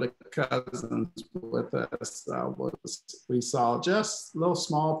one of the cousins with us we saw just a little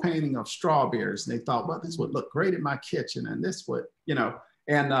small painting of strawberries, and they thought, well, this would look great in my kitchen, and this would, you know,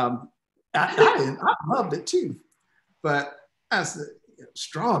 and I loved it too. But I said,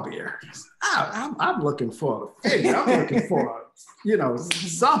 strawberries, I'm looking for a figure. I'm looking for, you know,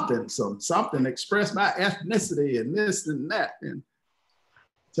 something express my ethnicity and this and that. And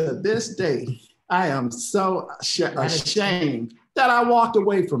to this day, I am so ashamed that I walked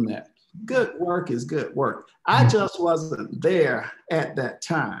away from that. Good work is good work. I just wasn't there at that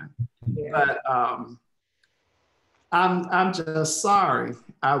time. But I'm just sorry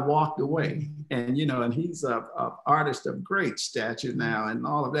I walked away. And, you know, and he's a artist of great stature now and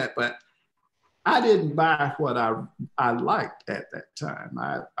all of that, but I didn't buy what I liked at that time.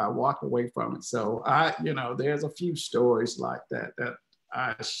 I walked away from it. So you know, there's a few stories like that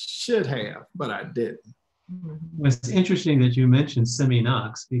I should have, but I didn't. It's interesting that you mentioned Simi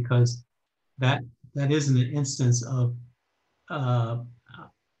Knox, because that is an instance of,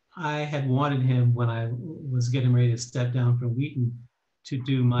 I had wanted him when I was getting ready to step down from Wheaton to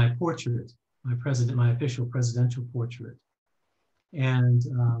do my portrait, my official presidential portrait. And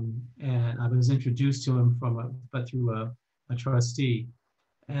I was introduced to him through a trustee.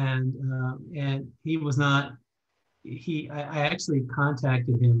 And he was not, I actually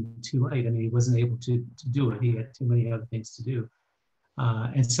contacted him too late. I mean, he wasn't able to do it. He had too many other things to do.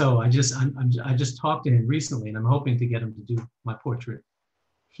 And so I just talked to him recently, and I'm hoping to get him to do my portrait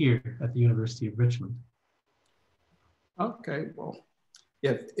here at the University of Richmond. Okay, well,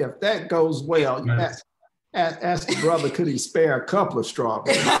 if that goes well, right. ask the brother, could he spare a couple of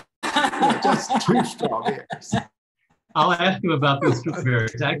strawberries? Just 2 strawberries. I'll ask him about those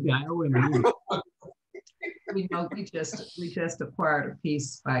strawberries. Actually, I owe him a we just acquired a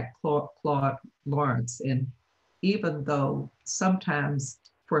piece by Claude Lawrence, and even though sometimes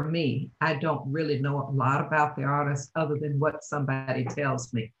for me, I don't really know a lot about the artist other than what somebody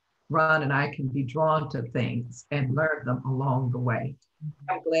tells me. Ron and I can be drawn to things and learn them along the way.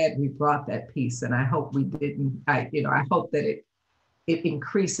 I'm glad we brought that piece, and I hope we didn't. I hope that it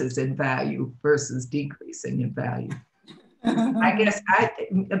increases in value versus decreasing in value. I guess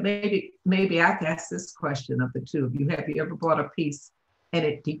maybe I can ask this question of the two of you. Have you ever bought a piece and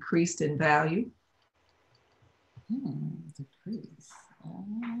it decreased in value? Decrease.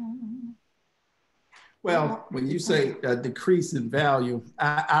 Well, when you say a decrease in value,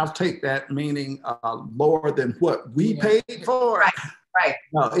 I'll take that meaning lower than what we paid for. Right.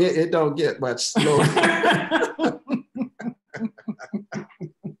 No, it don't get much lower.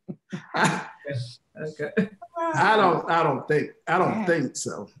 Okay. I don't think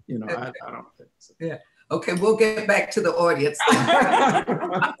so. You know, I don't think so. Yeah. Okay, we'll get back to the audience.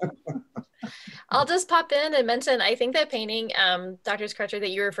 I'll just pop in and mention, I think that painting, Dr. Crutcher,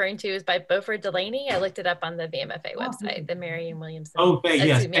 that you're referring to is by Beaufort Delaney. I looked it up on the VMFA website, the Marion Williamson. Oh,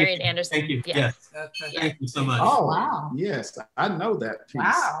 yes. Marion Anderson. Thank you. Yeah. Yes. Okay. Thank you so much. Oh, wow. Yes, I know that piece.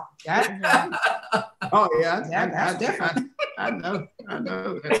 Wow. Oh, yeah. That's different. I know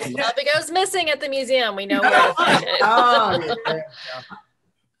that piece. Well, if it goes missing at the museum, we know where to find it. Oh, yeah.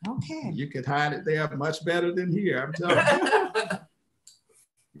 Okay. You could hide it there much better than here, I'm telling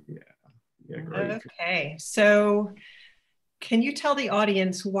you. Yeah, great. Okay, so can you tell the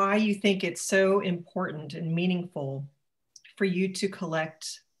audience why you think it's so important and meaningful for you to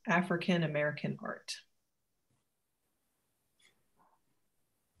collect African American art?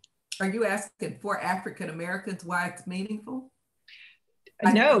 Are you asking for African Americans why it's meaningful?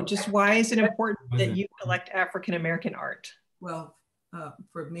 No, just why is it important that you collect African American art? Well,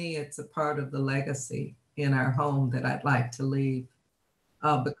 for me, it's a part of the legacy in our home that I'd like to leave.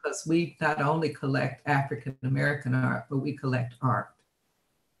 Because we not only collect African American art, but we collect art.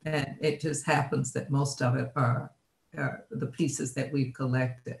 And it just happens that most of it are the pieces that we've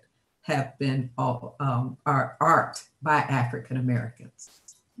collected have been are art by African Americans.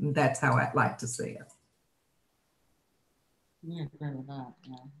 And that's how I'd like to see it. Yeah, agree with that.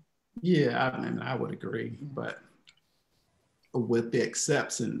 Yeah, I mean, I would agree, but with the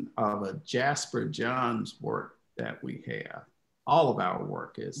exception of a Jasper Johns work that we have, all of our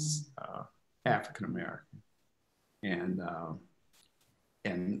work is African American, and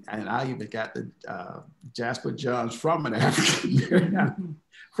I even got the Jasper Johns from an African American,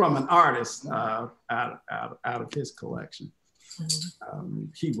 from an artist out of his collection.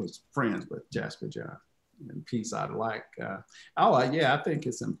 He was friends with Jasper John, and piece I like. Yeah, I think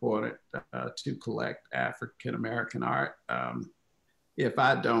it's important to collect African American art. if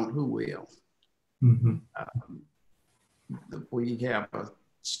I don't, who will? Mm-hmm. We have a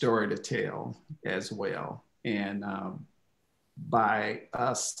story to tell as well. And by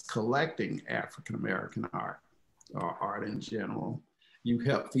us collecting African-American art, or art in general, you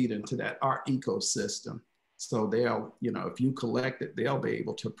help feed into that art ecosystem. So they'll, you know, if you collect it, they'll be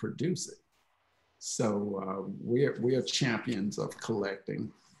able to produce it. So we're champions of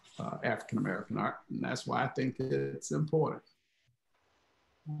collecting African-American art, and that's why I think it's important.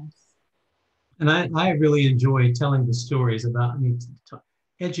 And I really enjoy telling the stories about,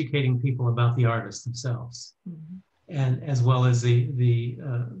 educating people about the artists themselves, and as well as the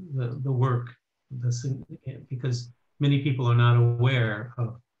work, because many people are not aware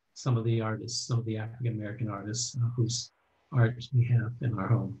of some of the artists, some of the African-American artists whose art we have in our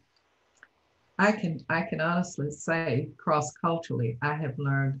home. I can honestly say, cross-culturally, I have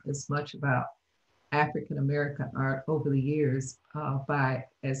learned as much about African-American art over the years by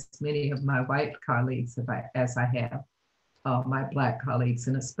as many of my white colleagues as I have my Black colleagues,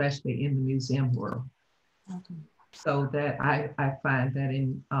 and especially in the museum world. Okay. So that I find that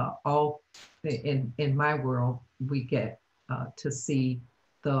in my world, we get to see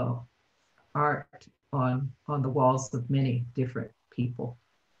the art on the walls of many different people.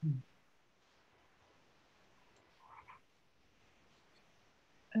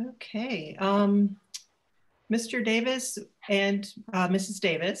 Okay, Mr. Davis and Mrs.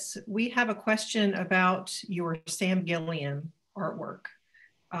 Davis, we have a question about your Sam Gilliam artwork.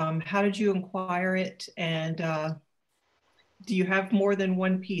 How did you acquire it, and do you have more than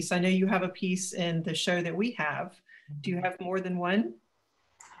one piece? I know you have a piece in the show that we have. Do you have more than one?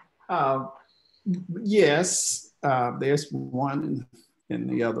 Yes, there's one in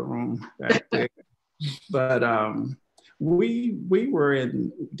the other room back there. But we were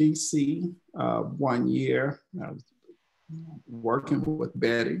in DC 1 year. I was working with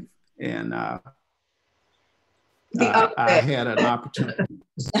Betty, and I had an opportunity.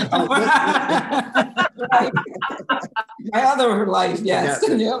 My other life, yes.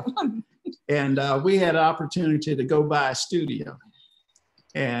 Yeah. And we had an opportunity to go by a studio.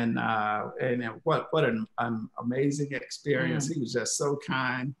 And what an amazing experience. He was just so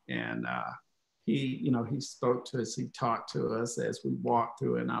kind, and he spoke to us, he talked to us as we walked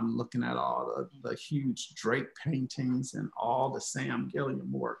through, and I'm looking at all the huge Drake paintings and all the Sam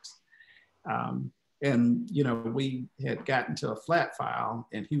Gilliam works. And we had gotten to a flat file,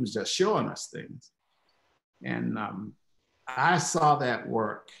 and he was just showing us things. And I saw that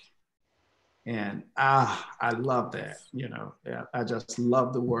work, and I love that, I just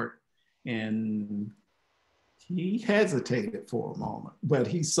love the work. And he hesitated for a moment, but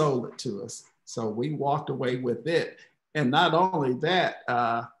he sold it to us. So we walked away with it. And not only that,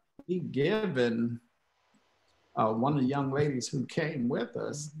 he given one of the young ladies who came with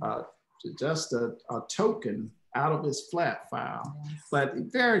us just a token out of his flat file, but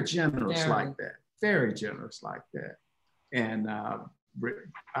very generous like that, very generous like that. And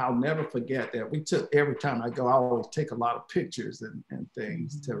I'll never forget that. We took, every time I go, I always take a lot of pictures and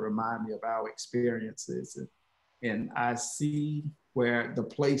things to remind me of our experiences. And I see where the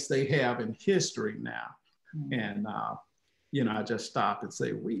place they have in history now. And, I just stop and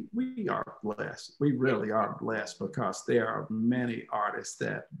say, we are blessed. We really are blessed, because there are many artists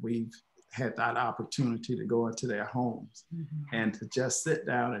that we've had that opportunity to go into their homes and to just sit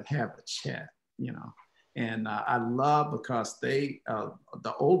down and have a chat, And I love, because they,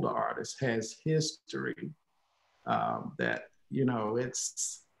 the older artist has history that,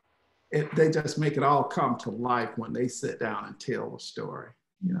 they just make it all come to life when they sit down and tell a story,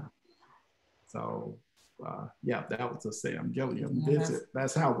 So yeah, that was a Sam Gilliam visit.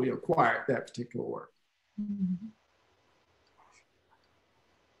 That's how we acquired that particular work.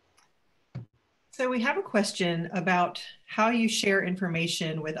 So we have a question about how you share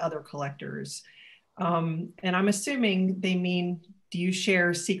information with other collectors. And I'm assuming they mean, do you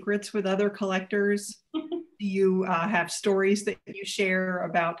share secrets with other collectors? Do you have stories that you share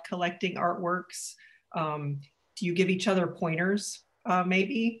about collecting artworks? Do you give each other pointers,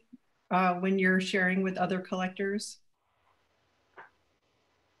 maybe, when you're sharing with other collectors?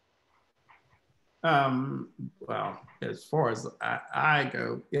 Well, as far as I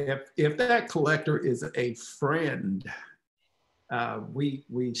go, if that collector is a friend,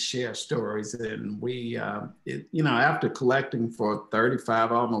 we share stories, and we, after collecting for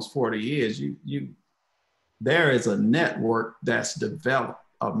 35, almost 40 years, there is a network that's developed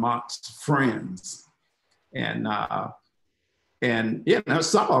amongst friends. And some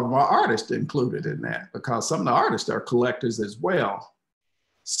of them are artists included in that, because some of the artists are collectors as well.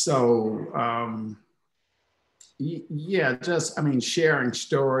 So, Yeah, just, I mean, sharing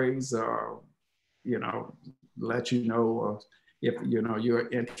stories, or, you know, let you know if, you know, you're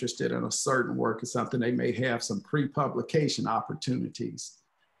interested in a certain work or something. They may have some pre-publication opportunities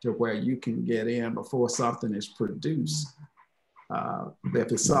to where you can get in before something is produced.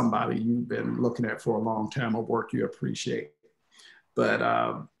 If it's somebody you've been looking at for a long time, or work you appreciate.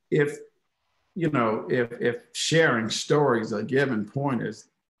 But if, you know, if sharing stories a given point is,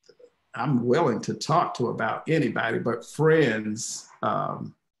 I'm willing to talk to about anybody, but friends,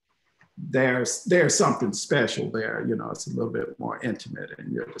 there's something special there. You know, it's a little bit more intimate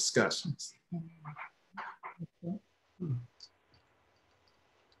in your discussions.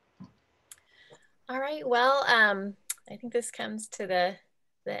 All right, well, I think this comes to the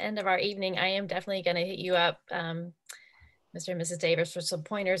end of our evening. I am definitely going to hit you up, Mr. and Mrs. Davis, for some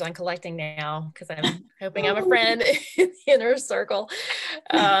pointers on collecting now, because I'm hoping I'm a friend in the inner circle.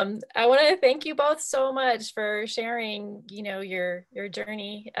 I want to thank you both so much for sharing, you know, your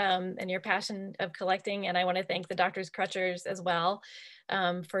journey and your passion of collecting. And I want to thank the Drs. Crutchers as well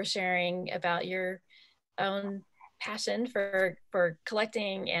for sharing about your own passion for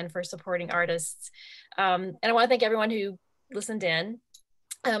collecting and for supporting artists. And I want to thank everyone who listened in.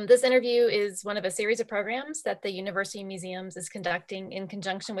 This interview is one of a series of programs that the University Museums is conducting in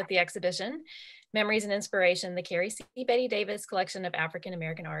conjunction with the exhibition, Memories and Inspiration, the Kerry C. Betty Davis Collection of African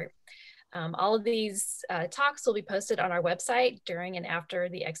American Art. All of these talks will be posted on our website during and after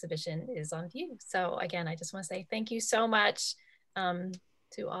the exhibition is on view. So again, I just want to say thank you so much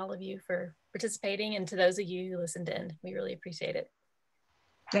to all of you for participating, and to those of you who listened in. We really appreciate it.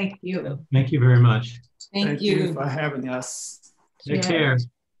 Thank you. Thank you very much. Thank you for having us. Take care.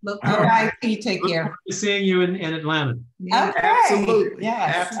 Look All forward right, you take care. Look forward to seeing you in Atlanta. Yeah. Okay. Absolutely.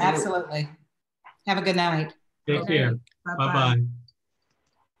 Yes, Absolutely. absolutely. Have a good night. Take care. Bye-bye. Bye-bye.